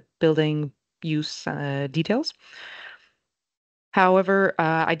into the building use details. However,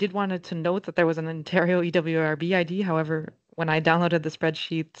 I did wanted to note that there was an Ontario EWRB ID. However, when I downloaded the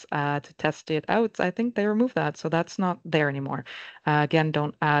spreadsheet to test it out, I think they removed that. So that's not there anymore. Again,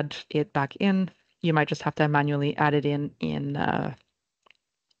 don't add it back in. You might just have to manually add it in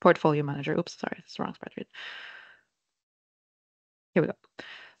Portfolio Manager. Oops, sorry, that's the wrong spreadsheet. Here we go.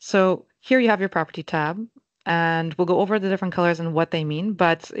 So here you have your property tab, and we'll go over the different colors and what they mean,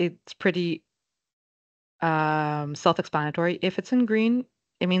 but it's pretty self-explanatory. If it's in green,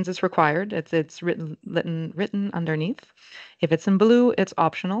 it means it's required. It's written underneath. If it's in blue, it's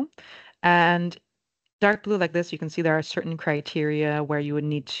optional. And dark blue like this, you can see there are certain criteria where you would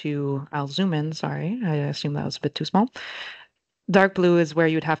need to, I'll zoom in, sorry, I assume that was a bit too small. Dark blue is where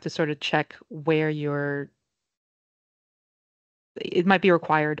you'd have to sort of check where it might be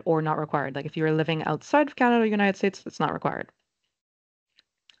required or not required. Like if you're living outside of Canada or United States, it's not required.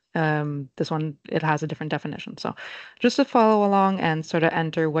 This one, it has a different definition. So just to follow along and sort of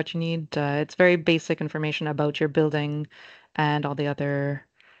enter what you need, it's very basic information about your building and all the other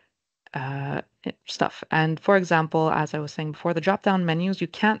stuff. And for example, as I was saying before, the drop-down menus, you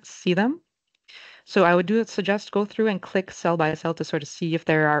can't see them. So I would suggest go through and click cell by cell to sort of see if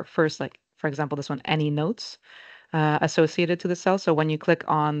there are first, like, for example, this one, any notes associated to the cell. So when you click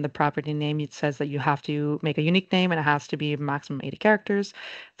on the property name, it says that you have to make a unique name and it has to be maximum 80 characters.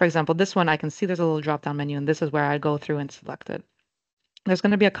 For example, this one, I can see there's a little drop-down menu, and this is where I go through and select it. There's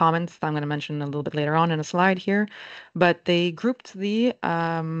going to be a comment that I'm going to mention a little bit later on in a slide here, but they grouped the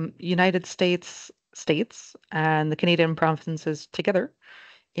United States states and the Canadian provinces together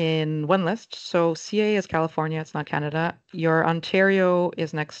in one list. So CA is California, it's not Canada. Your Ontario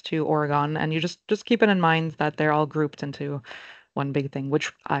is next to Oregon, and you just keep it in mind that they're all grouped into one big thing,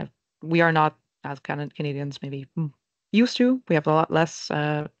 which we are not as Canadians maybe used to. We have a lot less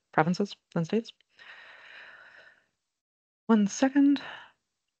provinces than states. One second.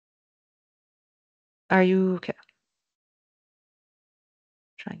 Are you okay?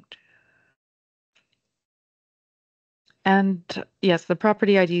 Trying to. And yes, the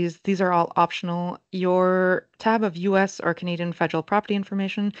property IDs, these are all optional. Your tab of US or Canadian federal property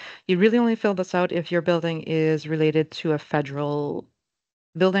information, you really only fill this out if your building is related to a federal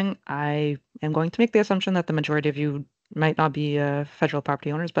building. I am going to make the assumption that the majority of you might not be federal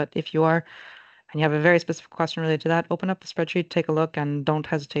property owners, but if you are and you have a very specific question related to that, open up the spreadsheet, take a look, and don't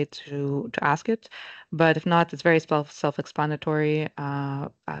hesitate to ask it. But if not, it's very self-explanatory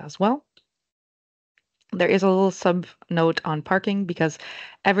as well. There is a little sub note on parking because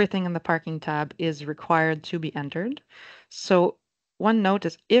everything in the parking tab is required to be entered. So one note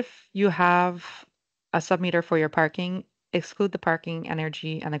is if you have a submeter for your parking, exclude the parking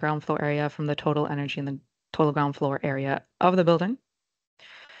energy and the ground floor area from the total energy and the total ground floor area of the building.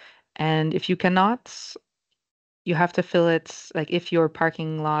 And if you cannot, you have to fill it, like if your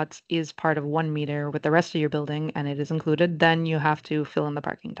parking lot is part of 1 meter with the rest of your building and it is included, then you have to fill in the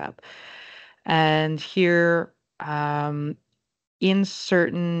parking tab. And here, in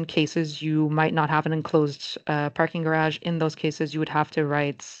certain cases, you might not have an enclosed parking garage. In those cases, you would have to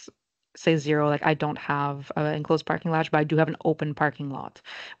write, say 0, like I don't have an enclosed parking lot, but I do have an open parking lot,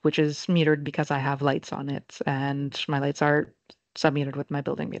 which is metered because I have lights on it, and my lights are sub-metered with my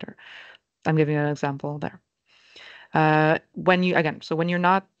building meter. I'm giving you an example there. When you're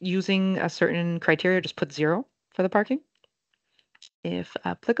not using a certain criteria, just put 0 for the parking, if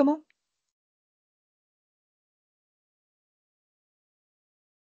applicable.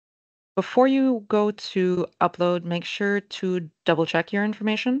 Before you go to upload, make sure to double check your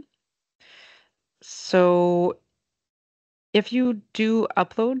information. So if you do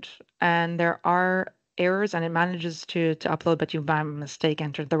upload and there are errors and it manages to upload, but you've by mistake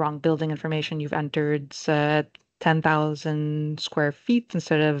entered the wrong building information, you've entered 10,000 square feet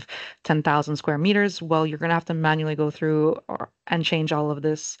instead of 10,000 square meters, well, you're going to have to manually go through and change all of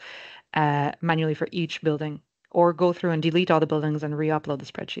this manually for each building, or go through and delete all the buildings and re-upload the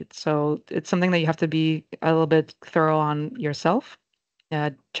spreadsheet. So it's something that you have to be a little bit thorough on yourself.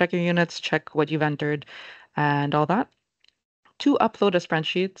 Check your units, check what you've entered, and all that. To upload a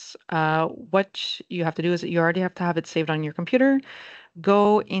spreadsheet, what you have to do is you already have to have it saved on your computer.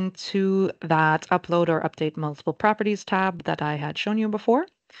 Go into that upload or update multiple properties tab that I had shown you before.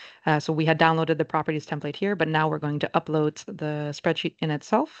 So we had downloaded the properties template here, but now we're going to upload the spreadsheet in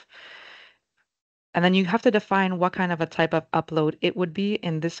itself. And then you have to define what kind of a type of upload it would be.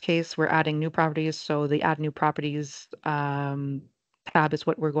 In this case, we're adding new properties, so the add new properties tab is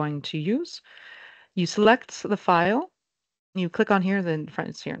what we're going to use. You select the file. You click on here, then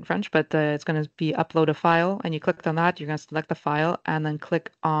it's here in French, but it's going to be upload a file, and you click on that. You're going to select the file, and then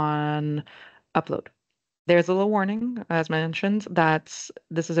click on upload. There's a little warning, as mentioned, that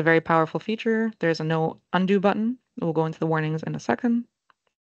this is a very powerful feature. There's a no undo button. We'll go into the warnings in a second.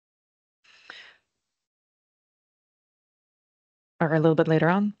 Or a little bit later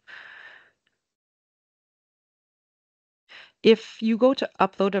on. If you go to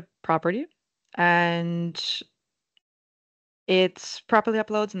upload a property and it's properly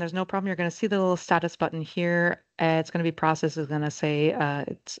uploads and there's no problem, you're going to see the little status button here. It's going to be processed. It's going to say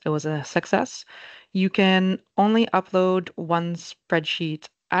it was a success. You can only upload one spreadsheet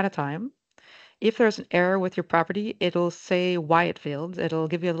at a time. If there's an error with your property, it'll say why it failed. It'll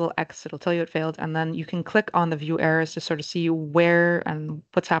give you a little X. It'll tell you it failed. And then you can click on the view errors to sort of see where and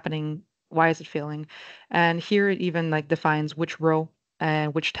what's happening. Why is it failing? And here it even like defines which row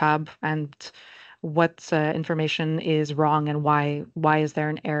and which tab and what information is wrong and why is there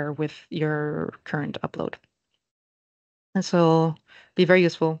an error with your current upload. And so be very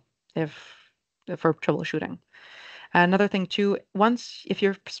useful if for troubleshooting. Another thing too, if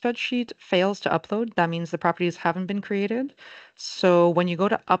your spreadsheet fails to upload, that means the properties haven't been created. So when you go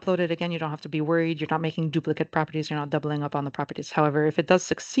to upload it again, you don't have to be worried. You're not making duplicate properties. You're not doubling up on the properties. However, if it does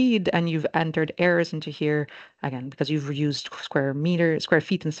succeed and you've entered errors into here, again, because you've used square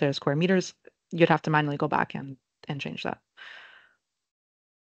feet instead of square meters, you'd have to manually go back and change that.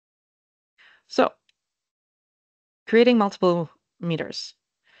 So creating multiple meters.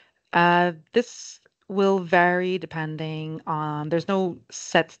 This will vary depending on, there's no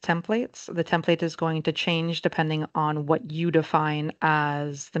set templates. The template is going to change depending on what you define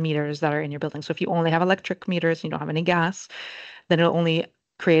as the meters that are in your building. So if you only have electric meters and you don't have any gas, then it'll only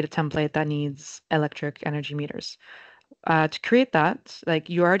create a template that needs electric energy meters. To create that, like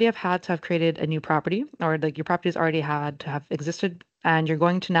you already have had to have created a new property, or like your properties already had to have existed, and you're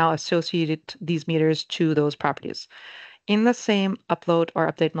going to now associate these meters to those properties. In the same upload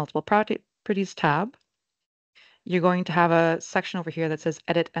or update multiple properties tab, you're going to have a section over here that says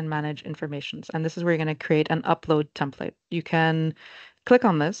edit and manage informations. And this is where you're going to create an upload template. You can click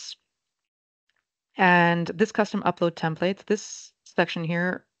on this, and this custom upload template, this section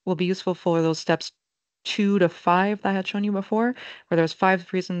here will be useful for those steps 2 to 5 that I had shown you before, where there's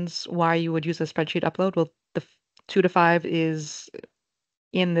 5 reasons why you would use a spreadsheet upload. Well, the 2 to 5 is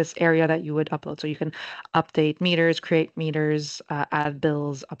in this area that you would upload. So you can update meters, create meters, add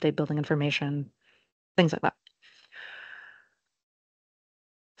bills, update building information, things like that.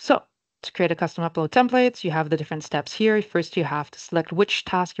 So to create a custom upload template, you have the different steps here. First, you have to select which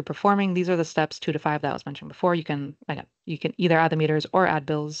task you're performing. These are the steps 2 to 5 that I was mentioning before. You can, again, you can either add the meters or add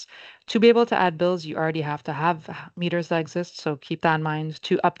bills. To be able to add bills, you already have to have meters that exist. So keep that in mind.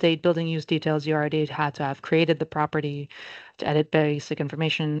 To update building use details, you already had to have created the property. To edit basic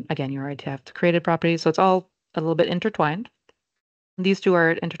information, again, you already have to create a property. So it's all a little bit intertwined. These two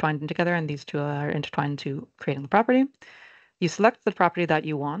are intertwined together, and these two are intertwined to creating the property. You select the property that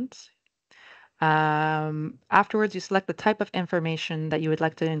you want. Afterwards, you select the type of information that you would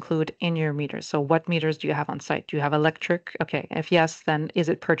like to include in your meters. So what meters do you have on site? Do you have electric? Okay, if yes, then is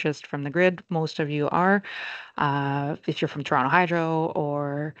it purchased from the grid? Most of you are. If you're from Toronto Hydro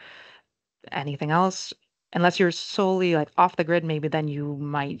or anything else, unless you're solely like off the grid, maybe then you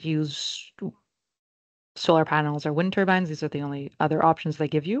might use solar panels or wind turbines. These are the only other options they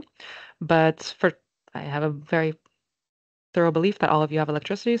give you. But I have a very thorough belief that all of you have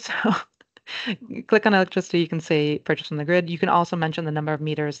electricity, so you click on electricity, you can say purchase from the grid. You can also mention the number of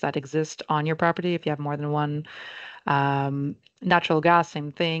meters that exist on your property if you have more than one. Natural gas,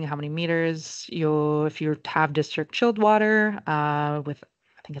 same thing. How many meters? If you have district chilled water with,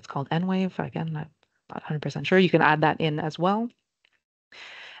 I think it's called N-Wave. Again, I'm not 100% sure. You can add that in as well.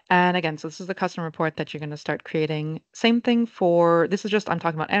 And again, so this is the custom report that you're going to start creating. Same thing for, this is just, I'm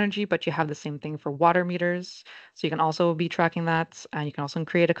talking about energy, but you have the same thing for water meters. So you can also be tracking that. And you can also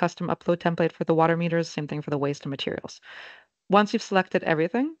create a custom upload template for the water meters. Same thing for the waste and materials. Once you've selected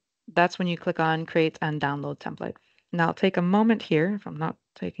everything, that's when you click on create and download template. Now I'll take a moment here, if I'm not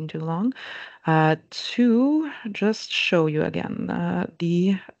taking too long, to just show you again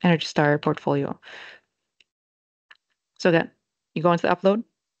the Energy Star portfolio. So again, you go into the upload.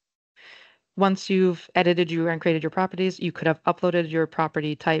 Once you've edited and created your properties, you could have uploaded your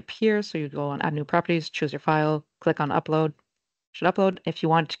property type here. So you go on add new properties, choose your file, click on upload, should upload. If you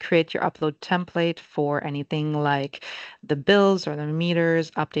want to create your upload template for anything like the bills or the meters,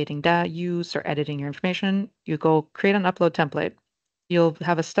 updating data use or editing your information, you go create an upload template. You'll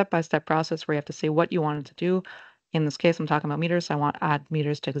have a step-by-step process where you have to say what you wanted to do. In this case, I'm talking about meters. So I want to add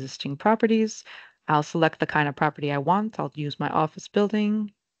meters to existing properties. I'll select the kind of property I want. I'll use my office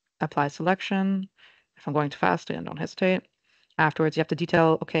building, apply selection. If I'm going too fast, again, don't hesitate. Afterwards, you have to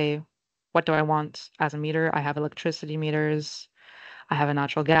detail, okay, what do I want as a meter? I have electricity meters. I have a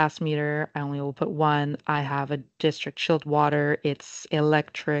natural gas meter. I only will put one. I have a district chilled water. It's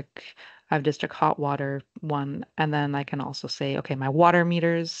electric. I have district hot water, one. And then I can also say, okay, my water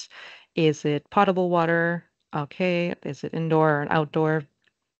meters, is it potable water? Okay, is it indoor or outdoor?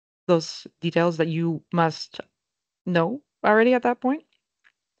 Those details that you must know already at that point.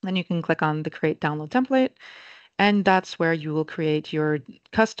 Then you can click on the create download template. And that's where you will create your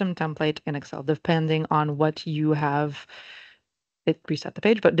custom template in Excel, depending on what you have. It reset the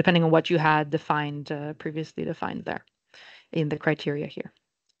page, but depending on what you had defined previously defined there in the criteria here.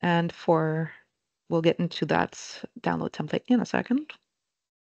 And we'll get into that download template in a second.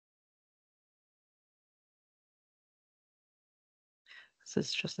 This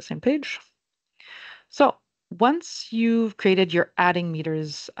is just the same page. So once you've created your adding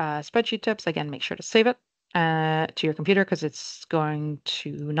meters spreadsheet tips, again, make sure to save it to your computer because it's going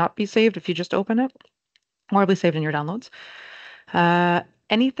to not be saved if you just open it, or it'll be saved in your downloads.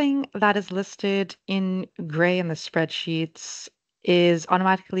 Anything that is listed in gray in the spreadsheets is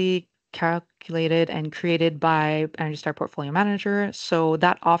automatically calculated and created by Energy Star Portfolio Manager. So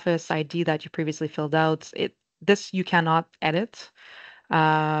that office ID that you previously filled out, this you cannot edit.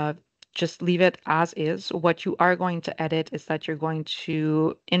 Just leave it as is. What you are going to edit is that you're going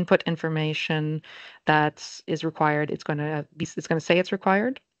to input information that is required. It's going to say it's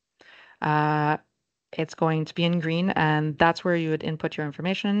required. it's going to be in green, and that's where you would input your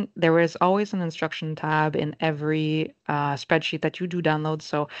information. There is always an instruction tab in every spreadsheet that you do download,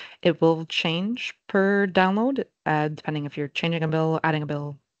 so it will change per download, depending if you're changing a bill, adding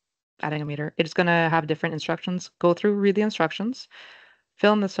a meter. It's going to have different instructions. Go through, read the instructions,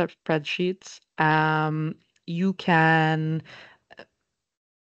 fill in the spreadsheets. You can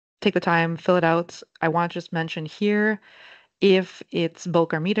take the time, fill it out. I want to just mention here, if it's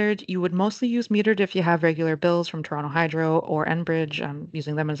bulk or metered, you would mostly use metered if you have regular bills from Toronto Hydro or Enbridge. I'm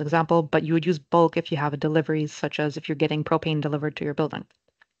using them as an example, but you would use bulk if you have a delivery, such as if you're getting propane delivered to your building.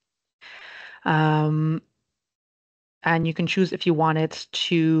 Um, and you can choose if you want it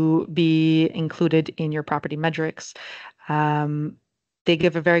to be included in your property metrics. They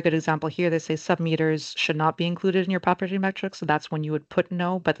give a very good example here. They say sub-meters should not be included in your property metrics. So that's when you would put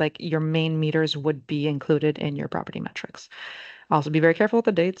no, but like your main meters would be included in your property metrics. Also, be very careful with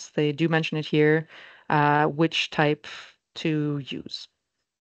the dates. They do mention it here, which type to use.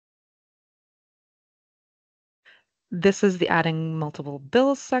 This is the adding multiple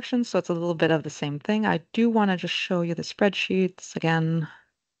bills section, so it's a little bit of the same thing. I do want to just show you the spreadsheets again,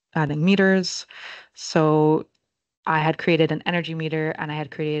 adding meters. So I had created an energy meter and I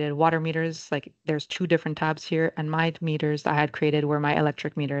had created water meters. Like there's two different tabs here, and my meters I had created were my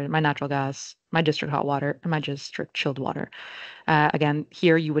electric meter, my natural gas, my district hot water, and my district chilled water. Again,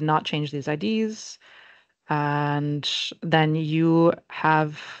 here you would not change these IDs. And then you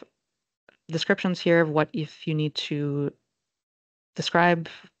have descriptions here of what if you need to describe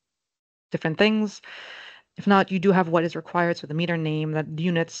different things. If not, you do have what is required. So the meter name, that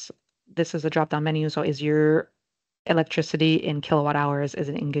units, this is a drop-down menu. So is your electricity in kilowatt hours? Is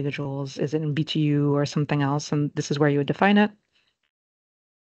it in gigajoules? Is it in BTU or something else? And this is where you would define it.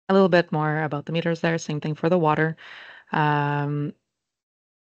 A little bit more about the meters there. Same thing for the water. So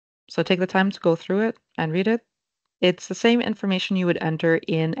take the time to go through it and read it. It's the same information you would enter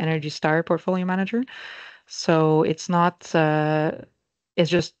in Energy Star Portfolio Manager. So it's not, it's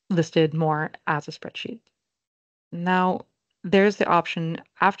just listed more as a spreadsheet. Now, there's the option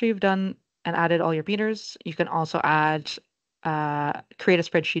after you've done and added all your meters, you can also add, create a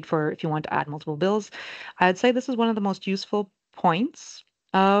spreadsheet for if you want to add multiple bills. I'd say this is one of the most useful points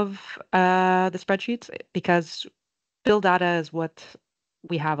of the spreadsheets because bill data is what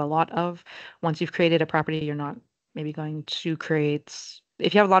we have a lot of. Once you've created a property, you're not maybe going to create,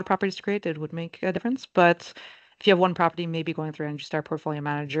 if you have a lot of properties to create, it would make a difference. But if you have one property, maybe going through Energy Star Portfolio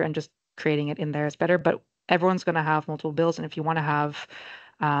Manager and just creating it in there is better. But everyone's going to have multiple bills. And if you want to have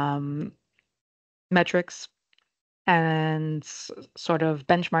metrics and sort of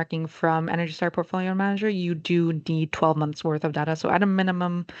benchmarking from Energy Star Portfolio Manager, you do need 12 months worth of data. So at a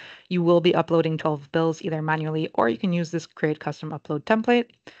minimum, you will be uploading 12 bills either manually or you can use this create custom upload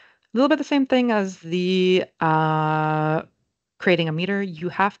template. A little bit the same thing as the creating a meter. You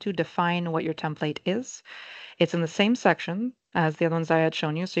have to define what your template is. It's in the same section as the other ones I had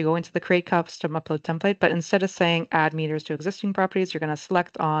shown you. So you go into the create custom upload template, but instead of saying add meters to existing properties, you're going to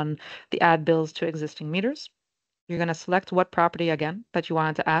select on the add bills to existing meters. You're going to select what property again that you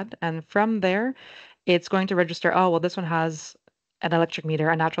wanted to add. And from there, it's going to register, oh, well, this one has an electric meter,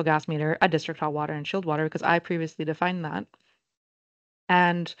 a natural gas meter, a district hot water, and chilled water because I previously defined that.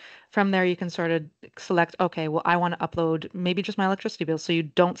 And from there, you can sort of select, okay, well, I want to upload maybe just my electricity bill. So you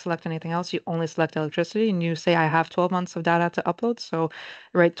don't select anything else. You only select electricity and you say, I have 12 months of data to upload. So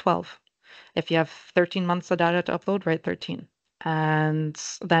write 12. If you have 13 months of data to upload, write 13. And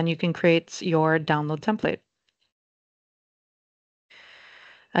then you can create your download template.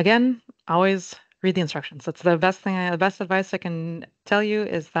 Again, always read the instructions. That's the best thing, the best advice I can tell you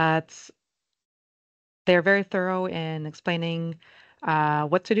is that they're very thorough in explaining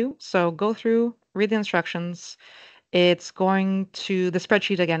what to do. So go through, read the instructions. It's going to, the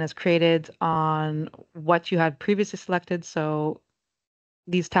spreadsheet again is created on what you had previously selected. So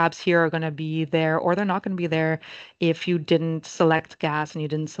these tabs here are going to be there or they're not going to be there if you didn't select gas and you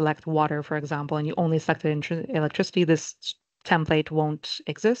didn't select water, for example, and you only selected electricity, this template won't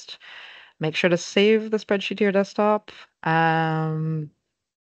exist. Make sure to save the spreadsheet to your desktop.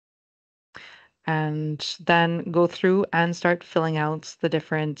 And then go through and start filling out the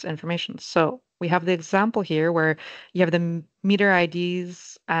different information. So we have the example here where you have the meter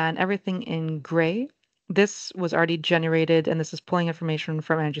IDs and everything in gray. This was already generated, and this is pulling information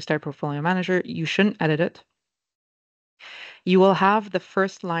from Energy Star Portfolio Manager. You shouldn't edit it. You will have the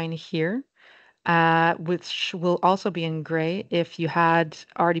first line here which will also be in gray if you had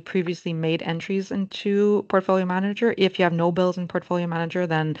already previously made entries into Portfolio Manager. If you have no bills in Portfolio Manager,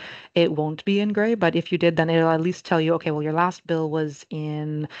 then it won't be in gray. But if you did, then it'll at least tell you, okay, well, your last bill was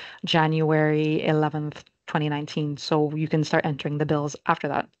in January 11th, 2019. So you can start entering the bills after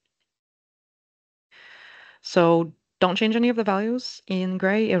that. So don't change any of the values in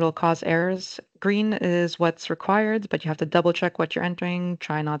gray. It will cause errors. Green is what's required, but you have to double check what you're entering.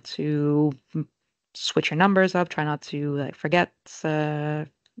 Try not to switch your numbers up. Try not to forget the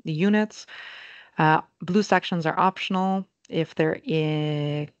units. Blue sections are optional if they're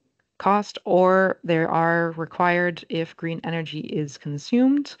in cost, or they are required if green energy is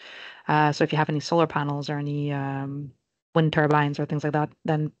consumed. So if you have any solar panels or any wind turbines or things like that,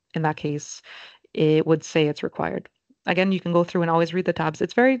 then in that case, it would say it's required. Again, you can go through and always read the tabs.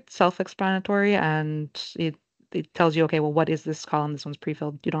 It's very self-explanatory, and it tells you, okay, well, what is this column? This one's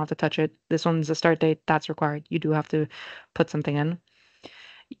pre-filled. You don't have to touch it. This one's a start date. That's required. You do have to put something in.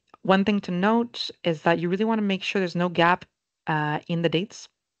 One thing to note is that you really want to make sure there's no gap in the dates.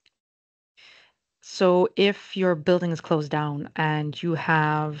 So if your building is closed down and you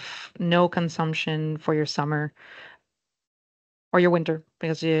have no consumption for your summer, or your winter,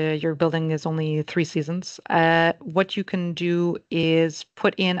 because your building is only 3 seasons. What you can do is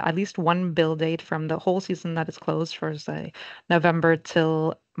put in at least one bill date from the whole season that is closed for, say, November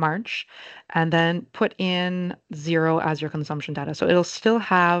till March, and then put in 0 as your consumption data. So it'll still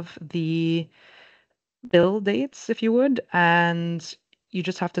have the bill dates, if you would, and you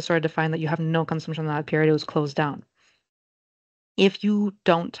just have to sort of define that you have no consumption in that period. It was closed down. If you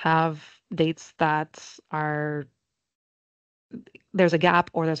don't have dates that are there's a gap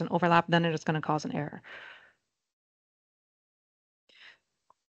or there's an overlap, then it is going to cause an error.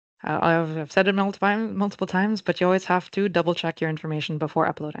 I've said it multiple times, but you always have to double check your information before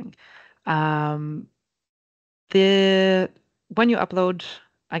uploading. Um, when you upload,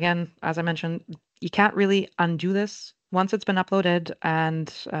 again, as I mentioned, you can't really undo this once it's been uploaded.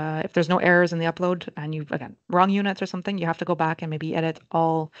 And if there's no errors in the upload and you've, again, wrong units or something, you have to go back and maybe edit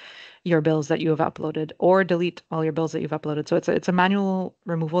all your bills that you have uploaded or delete all your bills that you've uploaded. So it's a manual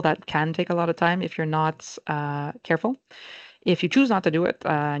removal that can take a lot of time if you're not careful. If you choose not to do it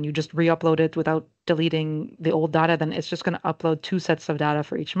and you just re-upload it without deleting the old data, then it's just going to upload 2 sets of data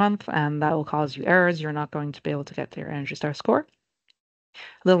for each month, and that will cause you errors. You're not going to be able to get to your Energy Star score.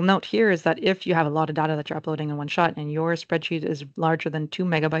 A little note here is that if you have a lot of data that you're uploading in one shot and your spreadsheet is larger than 2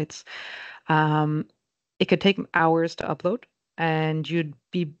 megabytes, it could take hours to upload, and you'd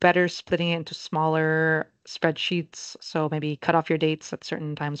be better splitting it into smaller spreadsheets. So maybe cut off your dates at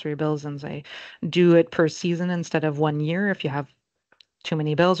certain times for your bills and say, do it per season instead of 1 year if you have too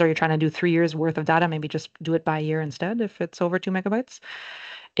many bills, or you're trying to do 3 years worth of data, maybe just do it by year instead if it's over 2 megabytes.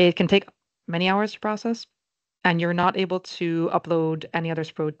 It can take many hours to process, and you're not able to upload any other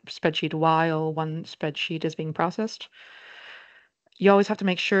spreadsheet while one spreadsheet is being processed. You always have to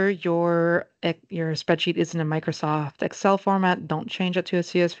make sure your spreadsheet is in a Microsoft Excel format. Don't change it to a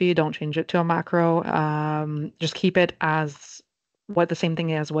CSV. Don't change it to a macro. Just keep it as what the same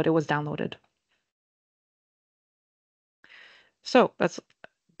thing as what it was downloaded. So that's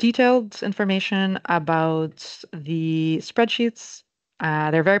detailed information about the spreadsheets.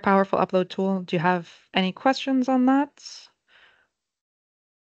 They're a very powerful upload tool. Do you have any questions on that?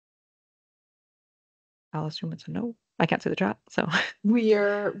 I'll assume it's a no. I can't see the chat, so. We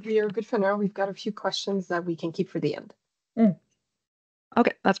are good for now. We've got a few questions that we can keep for the end.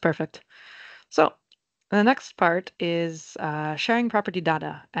 Okay, that's perfect. So the next part is sharing property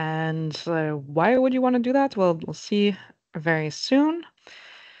data. And why would you want to do that? Well, we'll see very soon.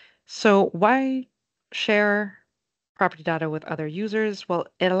 So why share property data with other users? Well,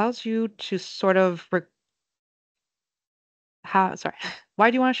 it allows you to sort of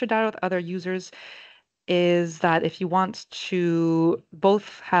why do you want to share data with other users? Is that if you want to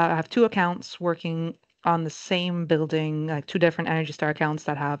both have 2 accounts working on the same building, like 2 different Energy Star accounts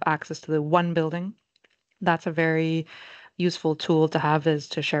that have access to the one building, that's a very useful tool to have, is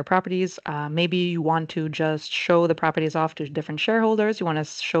to share properties. Maybe you want to just show the properties off to different shareholders. You want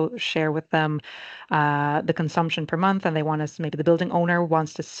to share with them the consumption per month, and they want us, maybe the building owner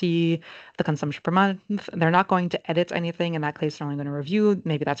wants to see the consumption per month. They're not going to edit anything. In that case, they're only going to review.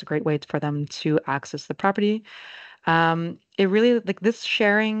 Maybe that's a great way for them to access the property. It really, like, this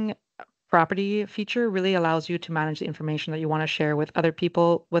sharing property feature really allows you to manage the information that you want to share with other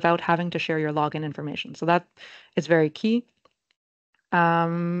people without having to share your login information. So that is very key.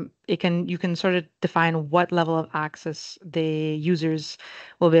 You can sort of define what level of access the users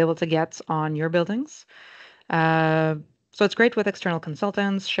will be able to get on your buildings. So it's great with external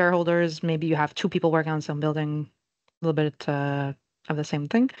consultants, shareholders. Maybe you have two people working on some building, a little bit of the same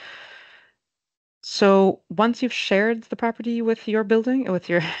thing. So once you've shared the property with your building, with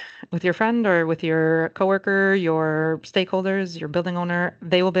your with your friend or with your coworker, your stakeholders, your building owner,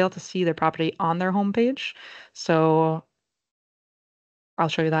 they will be able to see their property on their homepage. So I'll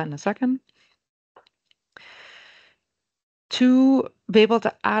show you that in a second. To be able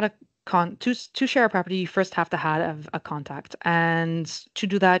to add a to share a property, you first have to have a contact. And to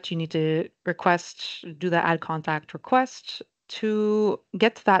do that, you need to do the add contact request. To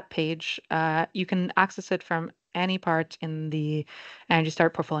get to that page, you can access it from any part in the Energy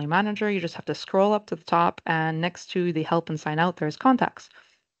Start Portfolio Manager. You just have to scroll up to the top, and next to the help and sign out, there's contacts.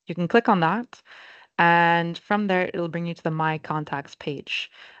 You can click on that, and from there, it'll bring you to the My Contacts page.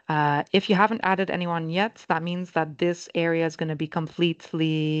 If you haven't added anyone yet, that means that this area is going to be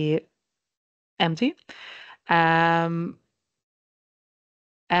completely empty. Um,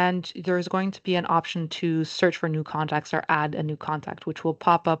 and there's going to be an option to search for new contacts or add a new contact, which will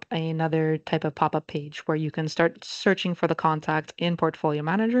pop up another type of pop-up page where you can start searching for the contact in Portfolio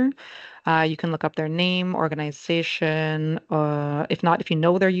Manager. You can look up their name, organization, if not, if you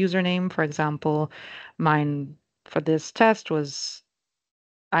know their username. For example, mine for this test was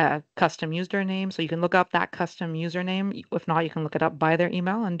a custom username. So you can look up that custom username. If not, you can look it up by their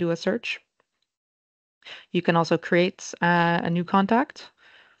email and do a search. You can also create a new contact.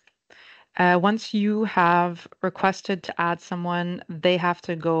 Once you have requested to add someone, they have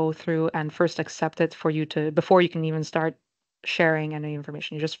to go through and first accept it for you to, before you can even start sharing any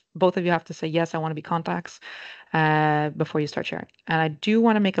information. You just, both of you have to say, yes, I want to be contacts before you start sharing. And I do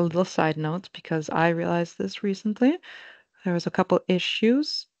want to make a little side note because I realized this recently. There was a couple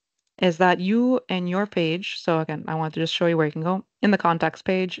issues. Is that you and your page, so again, I want to just show you where you can go. In the contacts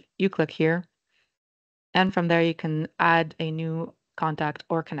page, you click here. And from there, you can add a new contact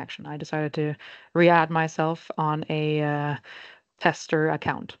or connection. I decided to re-add myself on a tester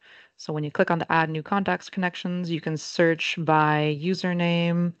account. So when you click on the add new contacts connections, you can search by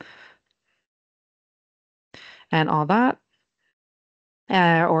username and all that,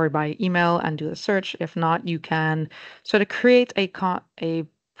 or by email and do the search. If not, you can sort of create a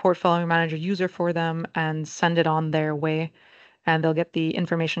portfolio manager user for them and send it on their way, and they'll get the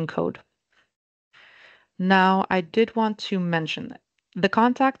information code. Now, I did want to mention the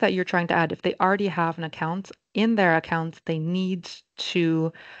contact that you're trying to add, if they already have an account, in their account, they need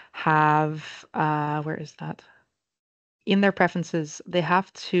to have, where is that? In their preferences, they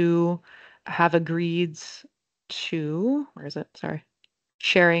have to have agreed to, where is it? Sorry.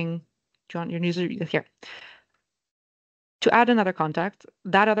 Sharing. Do you want your user here? To add another contact,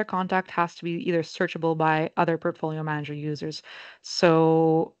 that other contact has to be either searchable by other portfolio manager users.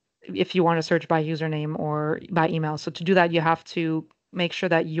 So if you want to search by username or by email. So to do that, you have to make sure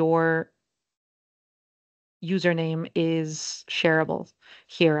that your username is shareable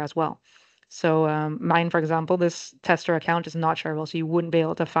here as well. So mine, for example, this tester account is not shareable, so you wouldn't be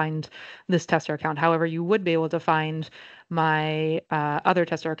able to find this tester account. However, you would be able to find my other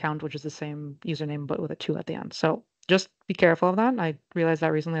tester account, which is the same username but with a 2 at the end. So just be careful of that. I realized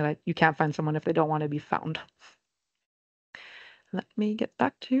that recently that you can't find someone if they don't want to be found. Let me get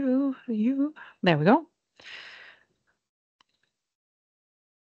back to you. There we go.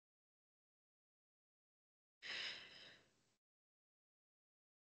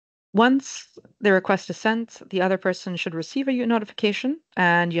 Once the request is sent, the other person should receive a notification,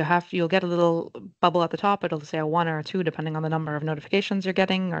 and you'll get a little bubble at the top. It'll say a 1 or a 2, depending on the number of notifications you're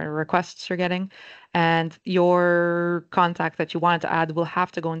getting or requests you're getting. And your contact that you wanted to add will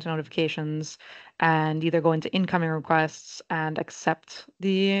have to go into notifications and either go into incoming requests and accept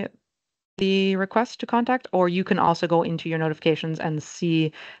the request to contact, or you can also go into your notifications and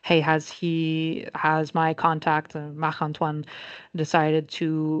see, hey, has my contact, Marc-Antoine, decided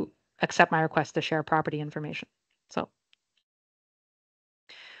to accept my request to share property information. So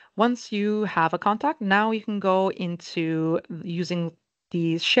once you have a contact, now you can go into using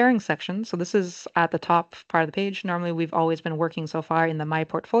the sharing section. So this is at the top part of the page. Normally, we've always been working so far in the My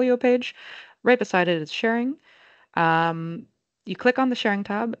Portfolio page. Right beside it is sharing. You click on the sharing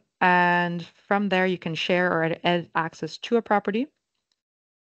tab, and from there you can share or edit access to a property.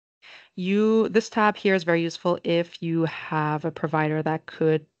 This tab here is very useful if you have a provider that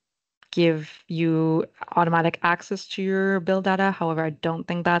could give you automatic access to your bill data. However, I don't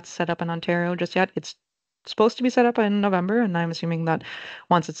think that's set up in Ontario just yet. It's supposed to be set up in November, and I'm assuming that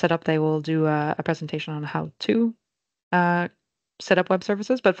once it's set up, they will do a presentation on how to set up web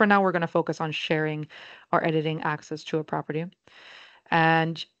services. But for now, we're going to focus on sharing or editing access to a property.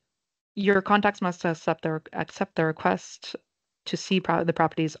 And your contacts must accept the request to see the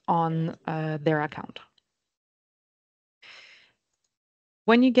properties on their account.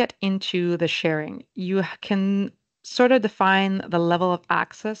 When you get into the sharing, you can sort of define the level of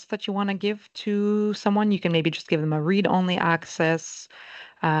access that you want to give to someone. You can maybe just give them a read-only access.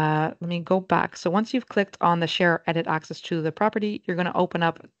 Let me go back. So once you've clicked on the share or edit access to the property, you're going to open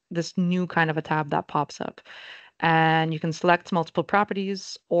up this new kind of a tab that pops up. And you can select multiple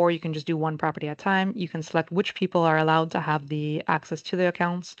properties, or you can just do one property at a time. You can select which people are allowed to have the access to the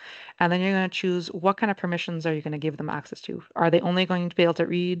accounts, and then you're going to choose what kind of permissions are you going to give them access to. Are they only going to be able to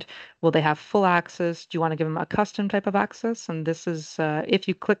read? Will they have full access? Do you want to give them a custom type of access? And this is, if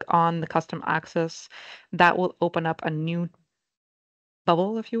you click on the custom access, that will open up a new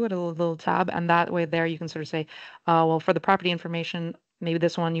bubble, if you would, a little tab, and that way there you can sort of say, well, for the property information, maybe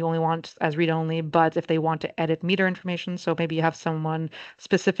this one you only want as read only, but if they want to edit meter information, so maybe you have someone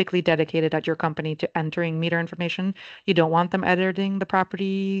specifically dedicated at your company to entering meter information, you don't want them editing the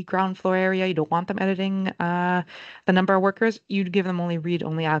property ground floor area, you don't want them editing the number of workers, you'd give them only read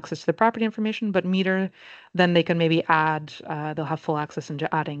only access to the property information, but meter, then they can maybe add, they'll have full access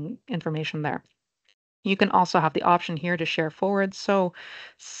into adding information there. You can also have the option here to share forward. So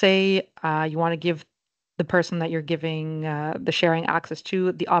say you want to give the person that you're giving the sharing access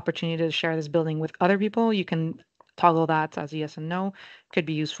to the opportunity to share this building with other people. You can toggle that as yes and no. Could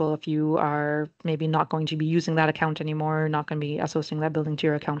be useful if you are maybe not going to be using that account anymore, not going to be associating that building to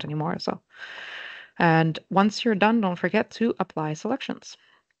your account anymore. So, and once you're done, don't forget to apply selections.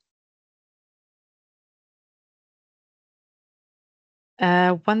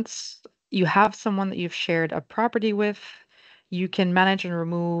 Once you have someone that you've shared a property with, you can manage and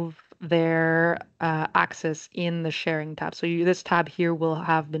remove their access in the sharing tab. So this tab here will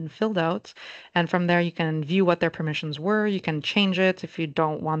have been filled out, and from there you can view what their permissions were. You can change it if you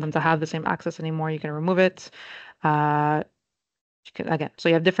don't want them to have the same access anymore. You can remove it. Uh, again, so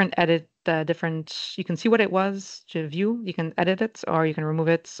you have different you can see what it was to view. You can edit it, or you can remove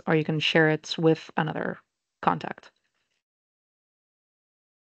it, or you can share it with another contact.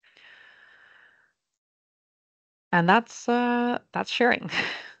 And that's sharing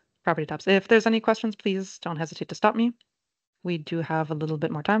property tabs. If there's any questions, please don't hesitate to stop me. We do have a little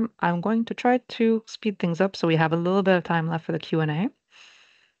bit more time. I'm going to try to speed things up so we have a little bit of time left for the Q&A.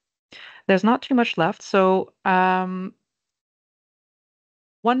 There's not too much left. So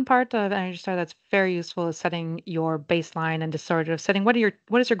one part of Energy Star that's very useful is setting your baseline and just sort of setting what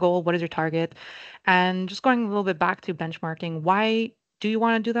is your goal, what is your target, and just going a little bit back to benchmarking. Why do you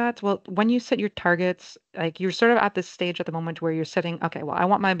want to do that? Well, when you set your targets, like you're sort of at this stage at the moment where you're setting, okay, well, I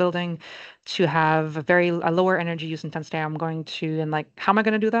want my building to have a lower energy use intensity. I'm going to, and like, how am I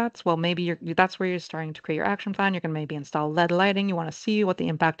going to do that? Well, maybe that's where you're starting to create your action plan. You're going to maybe install LED lighting. You want to see what the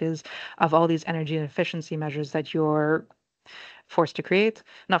impact is of all these energy efficiency measures that you're forced to create,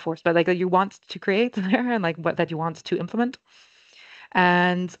 not forced, but like that you want to create there and like what that you want to implement.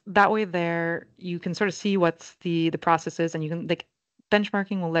 And that way there you can sort of see what's the process is, and you can like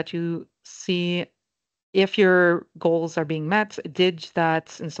benchmarking will let you see if your goals are being met. Did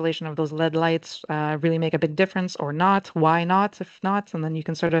that installation of those LED lights really make a big difference or not? Why not? If not, and then you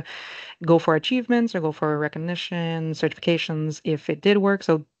can sort of go for achievements or go for recognition, certifications if it did work.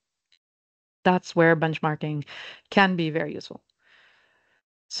 So that's where benchmarking can be very useful.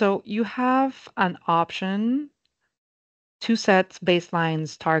 So you have an option to set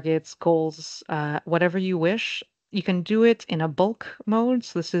baselines, targets, goals, whatever you wish. You can do it in a bulk mode.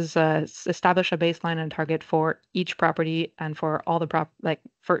 So this is establish a baseline and target for each property and for all the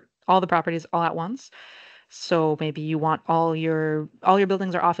for all the properties all at once. So maybe you want all your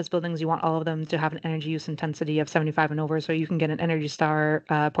buildings are office buildings. You want all of them to have an energy use intensity of 75 and over. So you can get an Energy Star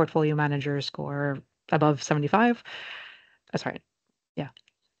portfolio manager score above 75. Sorry. Yeah.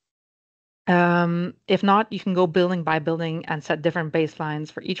 If not, you can go building by building and set different baselines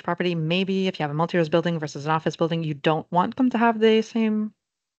for each property. Maybe if you have a multi-use building versus an office building, you don't want them to have the same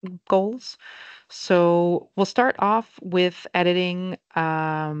goals. So we'll start off with editing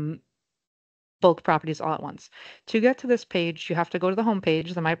bulk properties all at once. To get to this page, you have to go to the home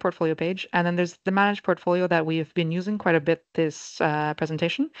page, the My Portfolio page, and then there's the Manage Portfolio that we've been using quite a bit this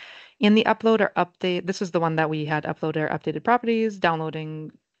presentation. In the Upload or Update, this is the one that we had uploaded our updated properties,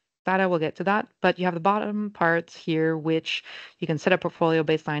 downloading data, we'll get to that. But you have the bottom part here, which you can set a portfolio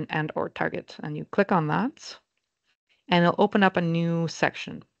baseline and or target. And you click on that, and it'll open up a new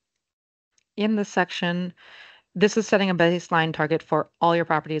section. In this section, this is setting a baseline target for all your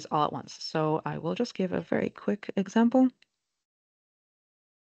properties all at once. So I will just give a very quick example.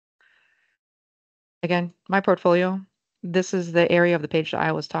 Again, my portfolio, this is the area of the page that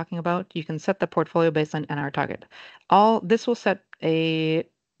I was talking about. You can set the portfolio baseline and our target. All this will set a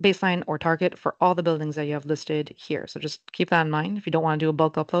baseline or target for all the buildings that you have listed here. So just keep that in mind. If you don't want to do a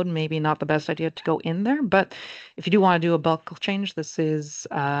bulk upload, maybe not the best idea to go in there. But if you do want to do a bulk change, this is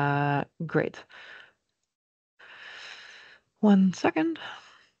great. 1 second.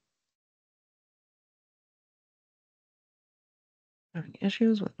 Having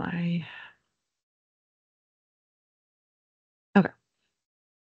issues with my. Okay.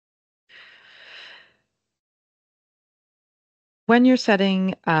 When you're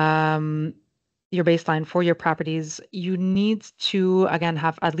setting your baseline for your properties, you need to, again,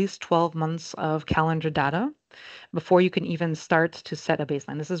 have at least 12 months of calendar data before you can even start to set a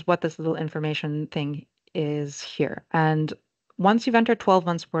baseline. This is what this little information thing is here. And once you've entered 12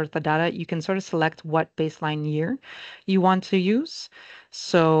 months worth of data, you can sort of select what baseline year you want to use.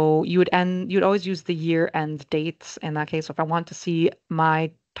 So you'd always use the year end dates in that case. So if I want to see my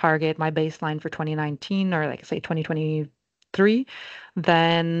target, my baseline for 2019, or like say 2023,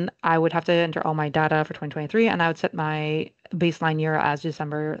 then I would have to enter all my data for 2023 and I would set my baseline year as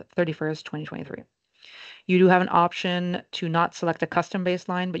December 31st, 2023. You do have an option to not select a custom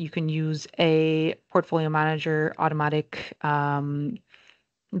baseline, but you can use a portfolio manager automatic baseline.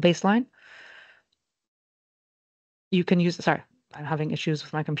 You can use, sorry, I'm having issues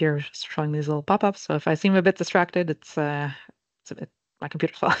with my computer showing these little pop-ups. So if I seem a bit distracted, it's a bit my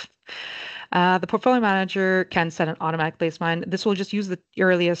computer's fault. The portfolio manager can set an automatic baseline. This will just use the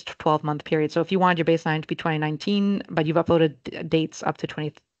earliest 12-month period. So if you wanted your baseline to be 2019, but you've uploaded dates up to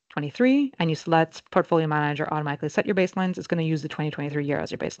 2023, and you select portfolio manager automatically set your baselines, it's going to use the 2023 year as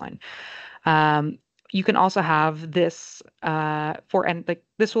your baseline. You can also have this and like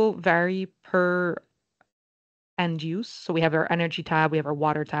this will vary per end use. So we have our energy tab, we have our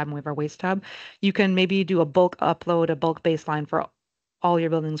water tab, and we have our waste tab. You can maybe do a bulk upload, a bulk baseline for all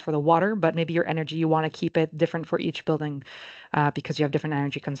your buildings for the water, but maybe your energy, you want to keep it different for each building because you have different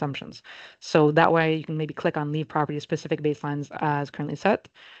energy consumptions. So that way you can maybe click on leave property specific baselines as currently set,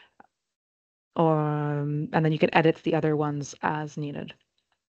 or and then you can edit the other ones as needed.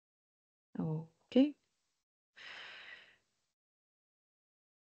 Okay.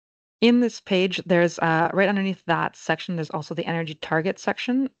 In this page, there's right underneath that section, there's also the energy target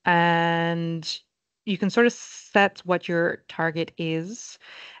section, and you can sort of set what your target is.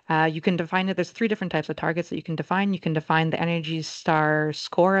 You can define it. There's three different types of targets that you can define. You can define the Energy Star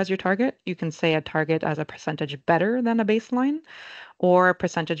score as your target. You can say a target as a percentage better than a baseline or a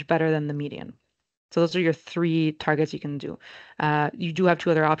percentage better than the median. So those are your three targets you can do. You do have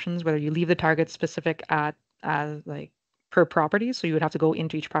two other options, whether you leave the target specific at as like per property, so you would have to go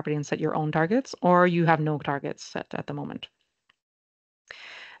into each property and set your own targets, or you have no targets set at the moment.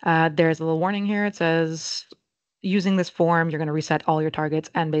 There's a little warning here. It says, using this form, you're going to reset all your targets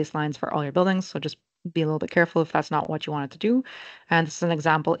and baselines for all your buildings. So just be a little bit careful if that's not what you wanted to do. And this is an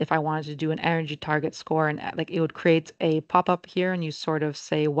example if I wanted to do an energy target score, and like it would create a pop-up here, and you sort of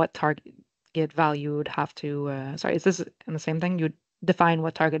say what target value you would have to, sorry, is this in the same thing? You'd define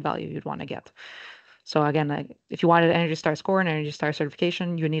what target value you'd want to get. So again, like, if you wanted an Energy Star score and Energy Star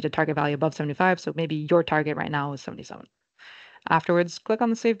certification, you need a target value above 75. So maybe your target right now is 77. Afterwards, click on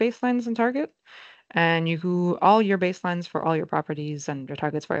the Save Baselines and Target, and all your baselines for all your properties and your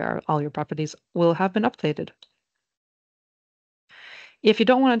targets for all your properties will have been updated. If you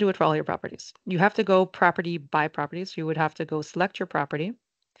don't want to do it for all your properties, you have to go property by property. So you would have to go select your property.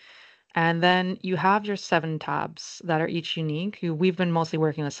 And then you have your 7 tabs that are each unique. We've been mostly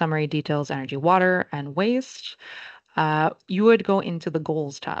working with summary, details, energy, water, and waste. You would go into the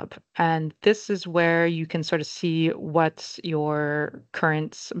goals tab, and this is where you can sort of see what your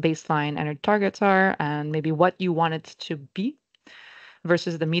current baseline energy targets are and maybe what you want it to be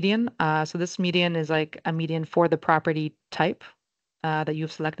versus the median. So this median is like a median for the property type that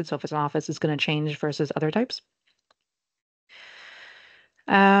you've selected. So if it's an office, it's going to change versus other types.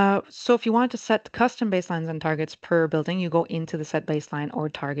 So if you want to set custom baselines and targets per building, you go into the set baseline or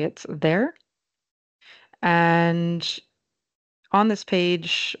targets there. And on this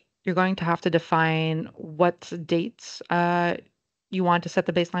page, you're going to have to define what dates you want to set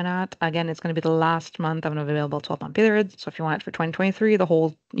the baseline at. Again, it's going to be the last month of an available 12-month period. So if you want it for 2023, the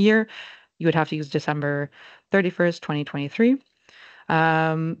whole year, you would have to use December 31st, 2023.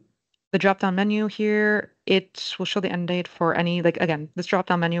 The drop-down menu here, it will show the end date for any, like, again, this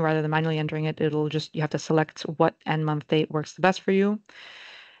drop-down menu, rather than manually entering it, it'll just, you have to select what end month date works the best for you.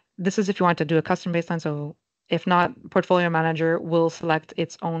 This is if you want to do a custom baseline. So if not, Portfolio Manager will select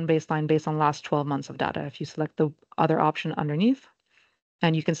its own baseline based on last 12 months of data if you select the other option underneath.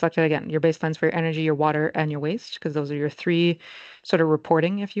 And you can select it again, your baselines for your energy, your water, and your waste, because those are your three sort of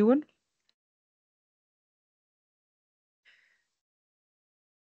reporting, if you would.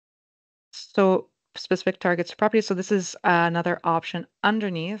 So specific targets for properties. So this is another option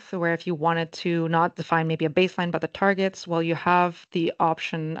underneath where if you wanted to not define maybe a baseline, but the targets, well, you have the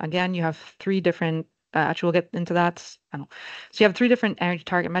option, again, you have three different, actually we'll get into that. I don't know. So you have three different energy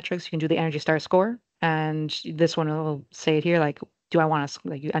target metrics. You can do the Energy Star score, and this one will say it here, like, do I want to,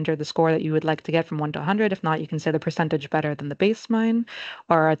 like, you enter the score that you would like to get from 1 to 100. If not, you can say the percentage better than the baseline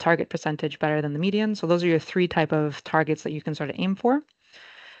or a target percentage better than the median. So those are your three type of targets that you can sort of aim for.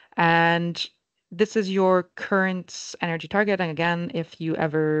 And this is your current energy target. And again, if you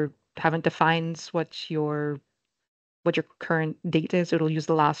ever haven't defined what your current date is, it'll use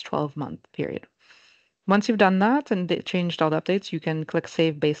the last 12-month period. Once you've done that and changed all the updates, you can click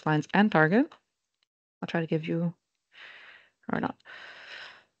Save Baselines and Target. I'll try to give you, or not.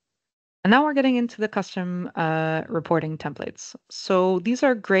 And now we're getting into the custom reporting templates. So these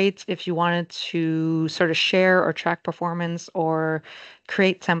are great if you wanted to sort of share or track performance or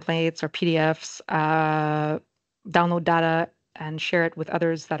create templates or PDFs, download data and share it with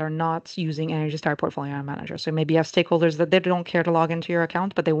others that are not using Energy Star Portfolio Manager. So maybe you have stakeholders that they don't care to log into your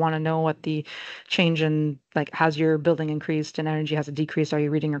account, but they want to know what the change in, like, has your building increased in energy, has it decreased, are you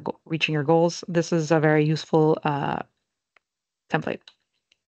reaching your goals? This is a very useful template.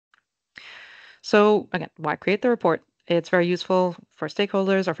 So again, why create the report? It's very useful for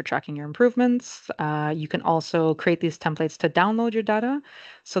stakeholders or for tracking your improvements. You can also create these templates to download your data.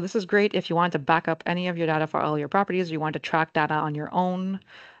 So this is great if you want to back up any of your data for all your properties, you want to track data on your own.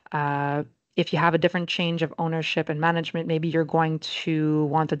 Uh, if you have a different change of ownership and management, maybe you're going to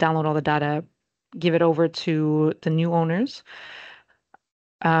want to download all the data, give it over to the new owners.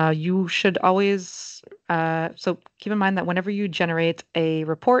 You should always, so keep in mind that whenever you generate a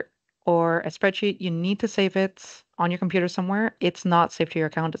report or a spreadsheet, you need to save it on your computer somewhere. It's not saved to your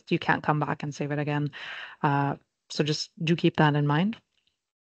account. You can't come back and save it again. Uh, so just do keep that in mind.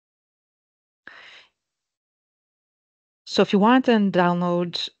 So if you want to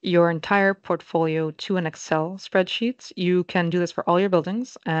download your entire portfolio to an Excel spreadsheet, you can do this for all your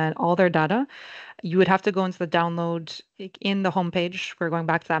buildings and all their data. You would have to go into the download in the homepage. We're going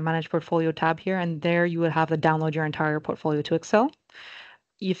back to that Manage Portfolio tab here, and there you would have to download your entire portfolio to Excel.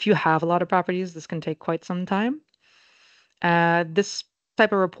 If you have a lot of properties, this can take quite some time. This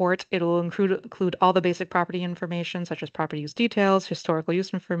type of report, it'll include all the basic property information, such as property use details, historical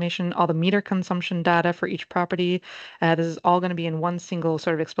use information, all the meter consumption data for each property. This is all going to be in one single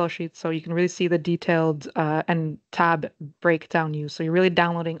sort of Excel sheet, so you can really see the detailed and tab breakdown use. So you're really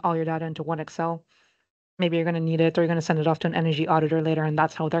downloading all your data into one Excel. Maybe you're going to need it, or you're going to send it off to an energy auditor later, and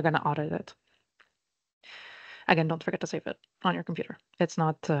that's how they're going to audit it. Again, don't forget to save it on your computer. It's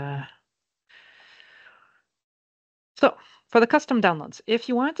not. So for the custom downloads, if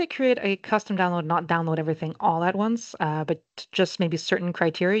you want to create a custom download, not download everything all at once, but just maybe certain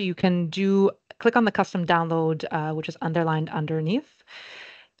criteria, you can click on the custom download, which is underlined underneath.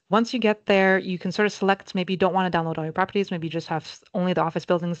 Once you get there, you can sort of select, maybe you don't want to download all your properties, maybe you just have only the office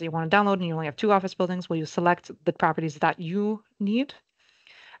buildings that you want to download and you only have 2 office buildings. Well, you select the properties that you need.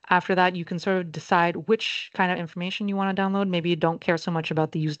 After that, you can sort of decide which kind of information you want to download. Maybe you don't care so much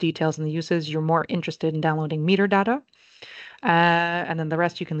about the use details and the uses. You're more interested in downloading meter data. And then the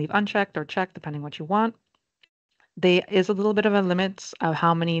rest you can leave unchecked or checked, depending what you want. There is a little bit of a limit of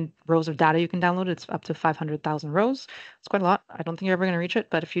how many rows of data you can download. It's up to 500,000 rows. It's quite a lot. I don't think you're ever going to reach it,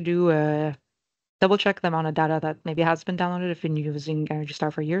 but if you do, double check the amount of data that maybe has been downloaded if you've been using Energy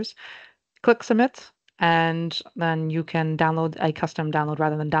Star for years. Click submit, and then you can download a custom download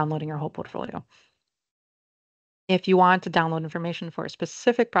rather than downloading your whole portfolio. If you want to download information for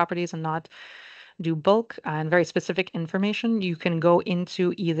specific properties and not do bulk and very specific information, you can go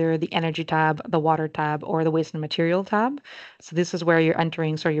into either the energy tab, the water tab, or the waste and material tab. So this is where you're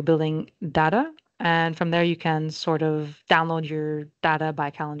entering sort of your building data. And from there, you can sort of download your data by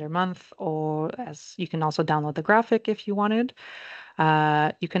calendar month, or as you can also download the graphic if you wanted.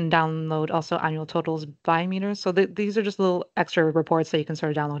 You can download also annual totals by meters. So these are just little extra reports that you can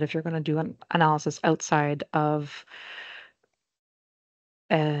sort of download if you're going to do an analysis uh,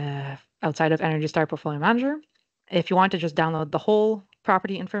 outside of Energy Star Portfolio Manager. If you want to just download the whole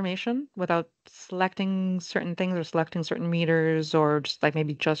property information without selecting certain things or selecting certain meters or just like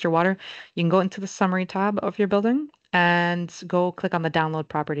maybe just your water, you can go into the summary tab of your building and go click on the download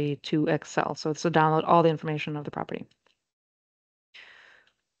property to Excel. So it's to download all the information of the property.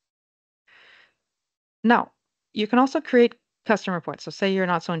 Now, you can also create custom reports. So say you're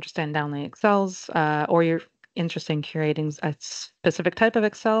not so interested in downloading Excels or you're interesting creating a specific type of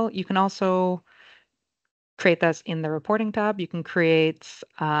Excel, you can also create this in the reporting tab. You can create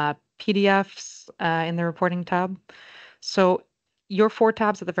PDFs in the reporting tab. So your 4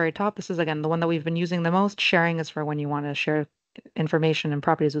 tabs at the very top, this is again the one that we've been using the most. Sharing is for when you want to share information and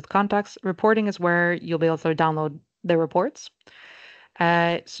properties with contacts. Reporting is where you'll be able to download the reports.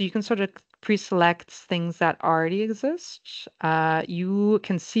 So you can sort of pre-select things that already exist. You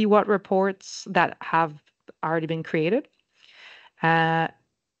can see what reports that have already been created. Uh,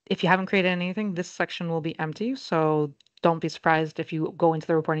 if you haven't created anything, this section will be empty. So don't be surprised if you go into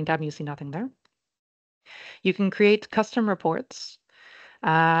the reporting tab and you see nothing there. You can create custom reports.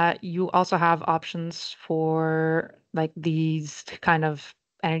 You also have options for like these kind of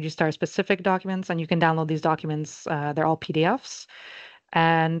Energy Star specific documents, and you can download these documents. They're all PDFs.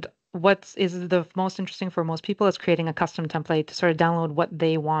 And what is the most interesting for most people is creating a custom template to sort of download what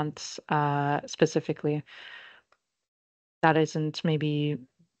they want specifically. That isn't maybe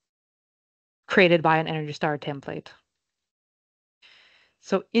created by an Energy Star template.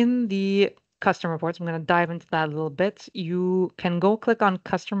 So in the custom reports, I'm going to dive into that a little bit. You can go click on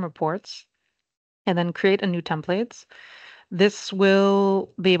custom reports and then create a new template. This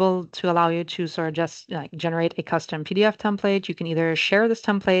will be able to allow you to sort of just like generate a custom PDF template. You can either share this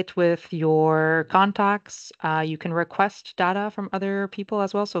template with your contacts. You can request data from other people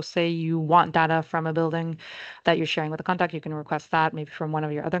as well. So say you want data from a building that you're sharing with a contact, you can request that maybe from one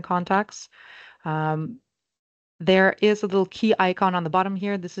of your other contacts. There is a little key icon on the bottom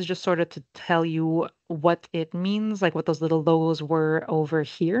here. This is just sort of to tell you what it means, like what those little logos were over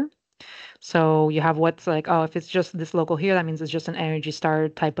here. So you have what's like, oh, if it's just this logo here, that means it's just an Energy Star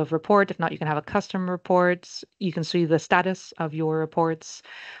type of report. If not, you can have a custom report. You can see the status of your reports,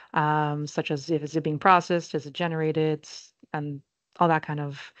 such as if it's being processed, is it generated, and all that kind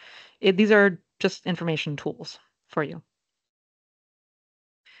of. These are just information tools for you.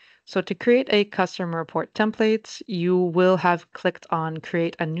 So to create a custom report template, you will have clicked on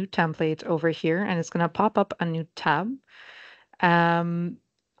create a new template over here, and it's going to pop up a new tab.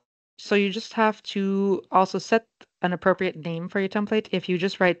 So you just have to also set an appropriate name for your template. If you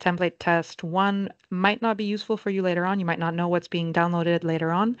just write template test one, might not be useful for you later on. You might not know what's being downloaded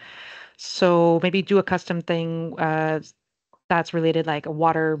later on. So maybe do a custom thing that's related, like a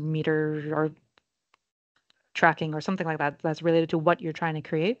water meter or tracking or something like that, that's related to what you're trying to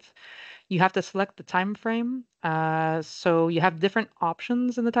create. You have to select the time frame. So you have different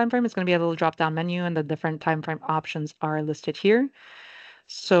options in the time frame. It's going to be a little drop-down menu, and the different time frame options are listed here.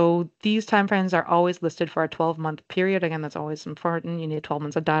 So these timeframes are always listed for a 12-month period. Again, that's always important. You need 12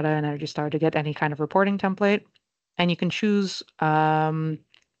 months of data in Energy Star to get any kind of reporting template. And you can choose what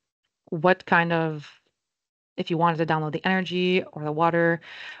kind of, if you wanted to download the energy or the water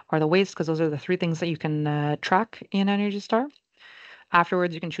or the waste, because those are the 3 things that you can track in Energy Star.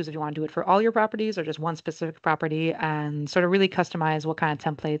 Afterwards, you can choose if you want to do it for all your properties or just one specific property and sort of really customize what kind of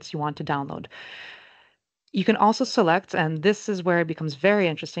templates you want to download. You can also select, and this is where it becomes very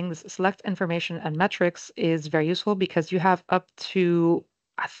interesting. This select information and metrics is very useful because you have up to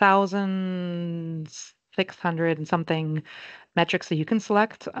 1,600 and something metrics that you can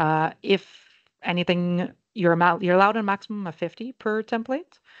select. If anything, you're allowed a maximum of 50 per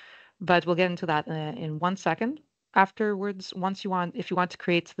template, but we'll get into that in 1 second. Afterwards, if you want to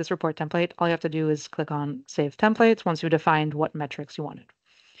create this report template, all you have to do is click on Save Templates once you've defined what metrics you wanted.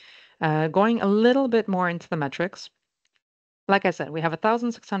 Going a little bit more into the metrics, like I said, we have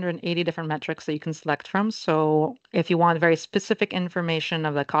 1,680 different metrics that you can select from. So if you want very specific information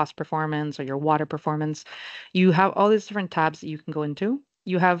of the cost performance or your water performance, you have all these different tabs that you can go into.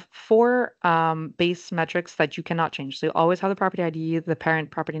 You have 4 base metrics that you cannot change. So you always have the property ID, the parent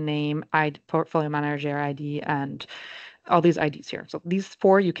property name, portfolio manager ID, and all these IDs here. So these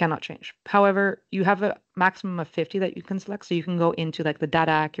 4 you cannot change. However, you have a maximum of 50 that you can select. So you can go into like the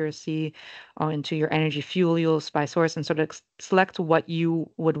data accuracy or into your energy fuel use by source and sort of select what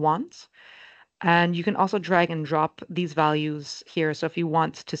you would want. And you can also drag and drop these values here. So if you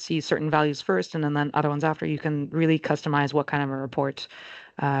want to see certain values first and then other ones after, you can really customize what kind of a report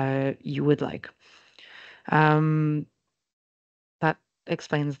you would like. That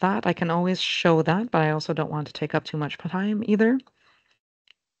explains that. I can always show that, but I also don't want to take up too much time either.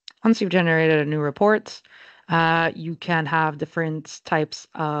 Once you've generated a new report, you can have different types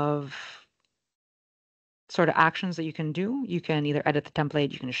of sort of actions that you can do. You can either edit the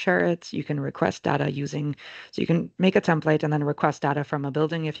template, you can share it, you can request data so you can make a template and then request data from a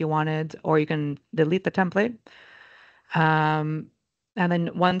building if you wanted, or you can delete the template. And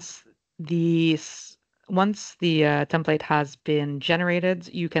then once the template has been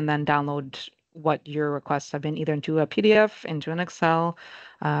generated, you can then download what your requests have been, either into a PDF, into an Excel.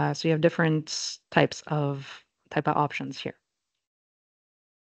 So you have different type of options here.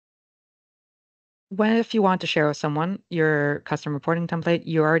 When if you want to share with someone your custom reporting template,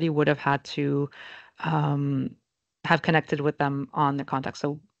 you already would have had to um, have connected with them on the contacts.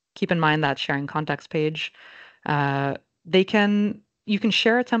 So keep in mind that sharing contacts page, uh, you can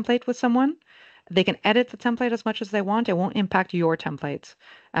share a template with someone. They can edit the template as much as they want. It won't impact your template.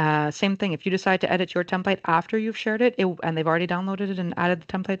 Same thing, if you decide to edit your template after you've shared and they've already downloaded it and added the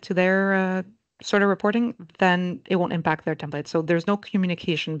template to their sort of reporting, then it won't impact their template. So there's no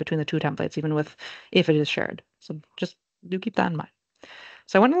communication between the two templates, even with if it is shared. So just do keep that in mind.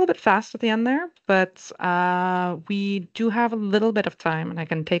 So I went a little bit fast at the end there, but we do have a little bit of time, and I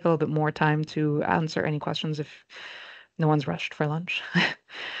can take a little bit more time to answer any questions if no one's rushed for lunch.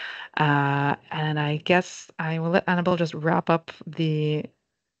 And I guess I will let Annabelle just wrap up the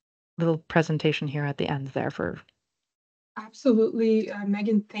little presentation here at the end there for. Absolutely.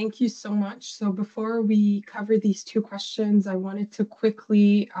 Megan, thank you so much. So before we cover these two questions, I wanted to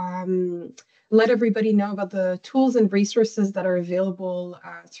quickly let everybody know about the tools and resources that are available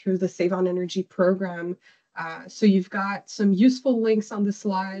through the Save on Energy program. So you've got some useful links on the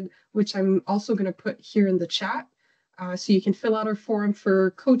slide, which I'm also going to put here in the chat. So you can fill out our form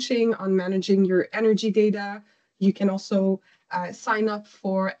for coaching on managing your energy data. You can also sign up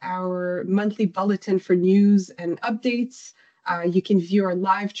for our monthly bulletin for news and updates. You can view our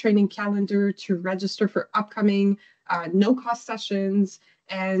live training calendar to register for upcoming no-cost sessions.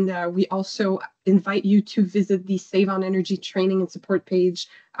 And we also invite you to visit the Save on Energy training and support page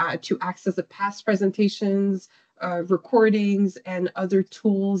to access the past presentations, recordings, and other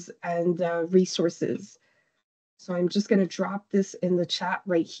tools and resources. So I'm just going to drop this in the chat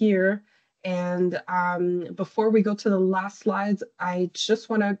right here. And before we go to the last slides, I just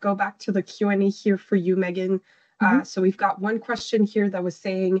want to go back to the Q&A here for you, Megan. So we've got one question here that was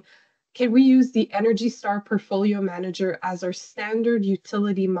saying, can we use the Energy Star Portfolio Manager as our standard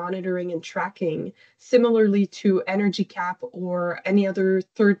utility monitoring and tracking, similarly to Energy Cap or any other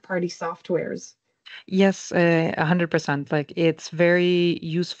third-party softwares? Yes, 100%. Like it's very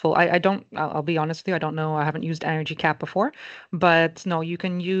useful. I don't, I'll be honest with you, I don't know, I haven't used Energy Cap before, but no, you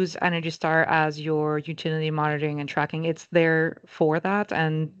can use Energy Star as your utility monitoring and tracking. It's there for that.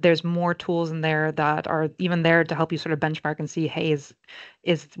 And there's more tools in there that are even there to help you sort of benchmark and see, hey,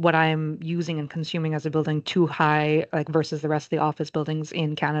 is what I'm using and consuming as a building too high, like versus the rest of the office buildings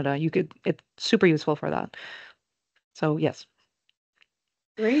in Canada? It's super useful for that. So yes.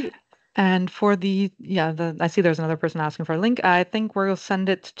 Great. And for I see there's another person asking for a link. I think we'll send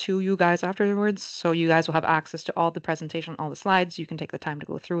it to you guys afterwards. So you guys will have access to all the presentation, all the slides. You can take the time to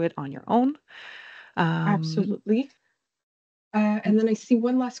go through it on your own. Absolutely. And then I see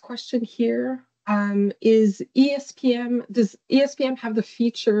one last question here. Does ESPM have the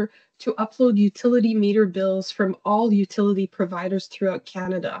feature to upload utility meter bills from all utility providers throughout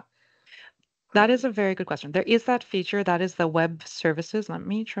Canada? That is a very good question. There is that feature. That is the web services. Let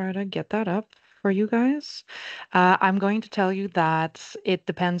me try to get that up for you guys. I'm going to tell you that it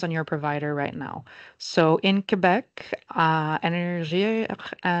depends on your provider right now. So in Quebec, Énergie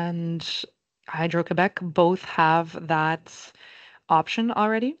and Hydro-Québec both have that option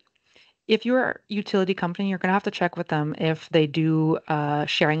already. If you're a utility company, you're going to have to check with them if they do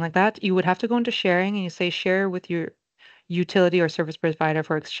sharing like that. You would have to go into sharing and you say share with your utility or service provider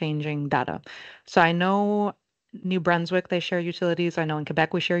for exchanging data. So I know New Brunswick, they share utilities. I know in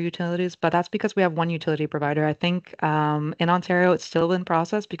Quebec we share utilities, but that's because we have one utility provider. I think in Ontario it's still in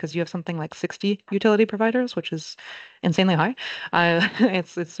process because you have something like 60 utility providers, which is insanely high.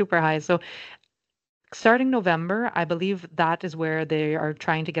 It's super high. So starting November, I believe that is where they are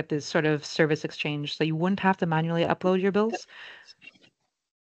trying to get this sort of service exchange. So you wouldn't have to manually upload your bills.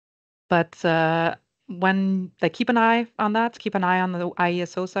 But when they keep an eye on that, keep an eye on the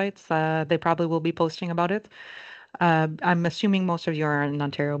IESO sites. They probably will be posting about it. I'm assuming most of you are in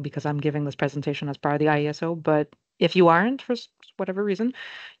Ontario because I'm giving this presentation as part of the IESO. But if you aren't, for whatever reason,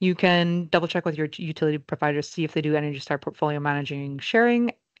 you can double check with your utility providers, see if they do Energy Star portfolio managing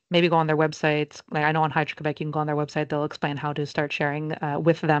sharing. Maybe go on their website. Like I know on Hydro-Québec, you can go on their website. They'll explain how to start sharing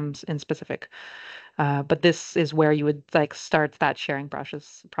with them in specific. But this is where you would like start that sharing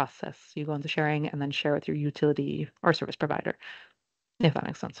process. You go into sharing and then share with your utility or service provider, if that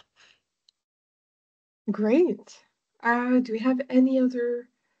makes sense. Great. Do we have any other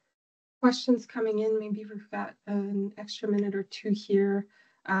questions coming in? Maybe we've got an extra minute or two here.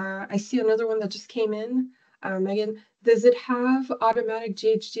 I see another one that just came in. Megan, does it have automatic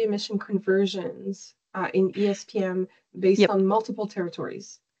GHG emission conversions in ESPM based on multiple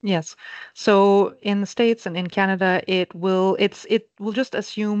territories? Yes. So in the States and in Canada, it will just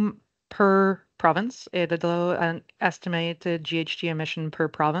assume per province. It'll an estimated GHG emission per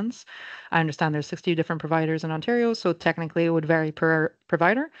province. I understand there's 60 different providers in Ontario, so technically it would vary per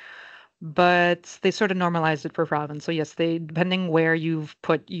provider, but they sort of normalized it per province. So yes, they depending where you've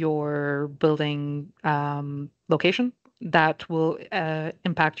put your building location, that will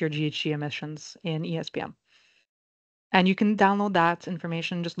impact your GHG emissions in ESPM. And you can download that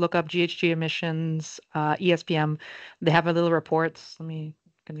information. Just look up GHG emissions, ESPM. They have a little report. Let me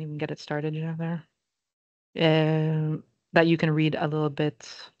can even get it started there. That you can read a little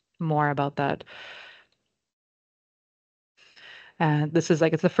bit more about that. And this is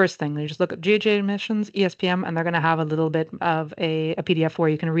like it's the first thing. You just look at GHG emissions, ESPM, and they're going to have a little bit of a PDF where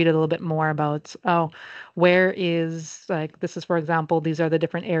you can read a little bit more about, oh, where is like this is for example, these are the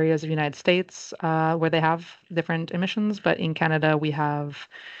different areas of the United States where they have different emissions, but in Canada we have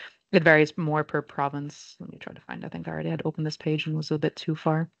it varies more per province. Let me try to find. I think I already had opened this page and was a bit too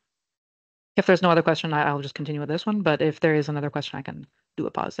far. If there's no other question, I'll just continue with this one. But if there is another question, I can do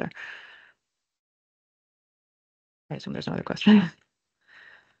a pause there. I assume there's no other question.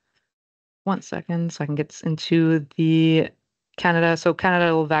 1 second, so I can get into the Canada. So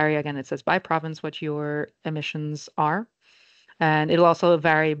Canada will vary again. It says by province what your emissions are, and it'll also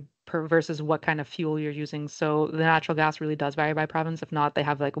vary per versus what kind of fuel you're using. So the natural gas really does vary by province. If not, they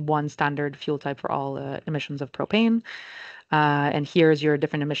have like one standard fuel type for all emissions of propane. And here's your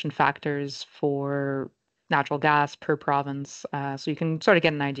different emission factors for natural gas per province. So you can sort of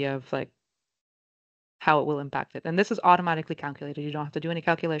get an idea of like how it will impact it. And this is automatically calculated. You don't have to do any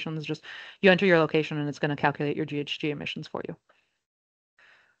calculations. Just you enter your location and it's going to calculate your GHG emissions for you.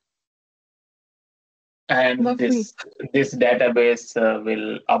 And Lovely. this database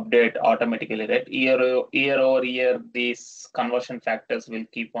will update automatically, right? Year over year, these conversion factors will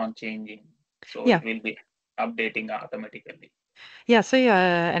keep on changing, so Yeah. it will be updating automatically. Yeah, say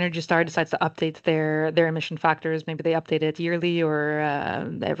Energy Star decides to update their emission factors. Maybe they update it yearly or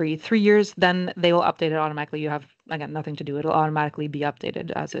every 3 years. Then they will update it automatically. You have again nothing to do. It'll automatically be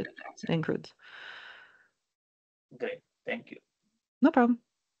updated as it includes. Great, thank you. No problem.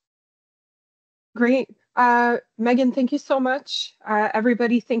 Great. Megan, thank you so much.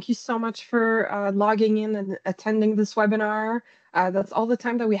 Everybody, thank you so much for logging in and attending this webinar. That's all the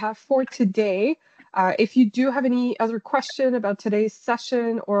time that we have for today. If you do have any other question about today's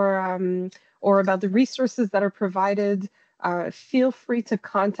session or about the resources that are provided, feel free to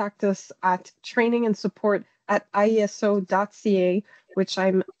contact us at training and support at ieso.ca, which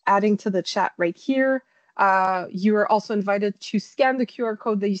I'm adding to the chat right here. You are also invited to scan the QR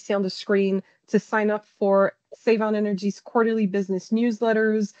code that you see on the screen to sign up for Save on Energy's quarterly business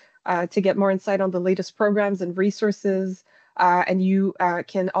newsletters to get more insight on the latest programs and resources. And you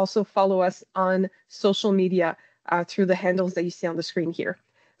can also follow us on social media through the handles that you see on the screen here.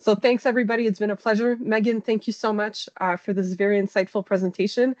 So thanks, everybody. It's been a pleasure. Megan, thank you so much for this very insightful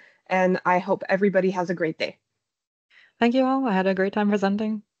presentation. And I hope everybody has a great day. Thank you all. I had a great time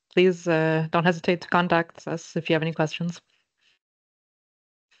presenting. Please don't hesitate to contact us if you have any questions.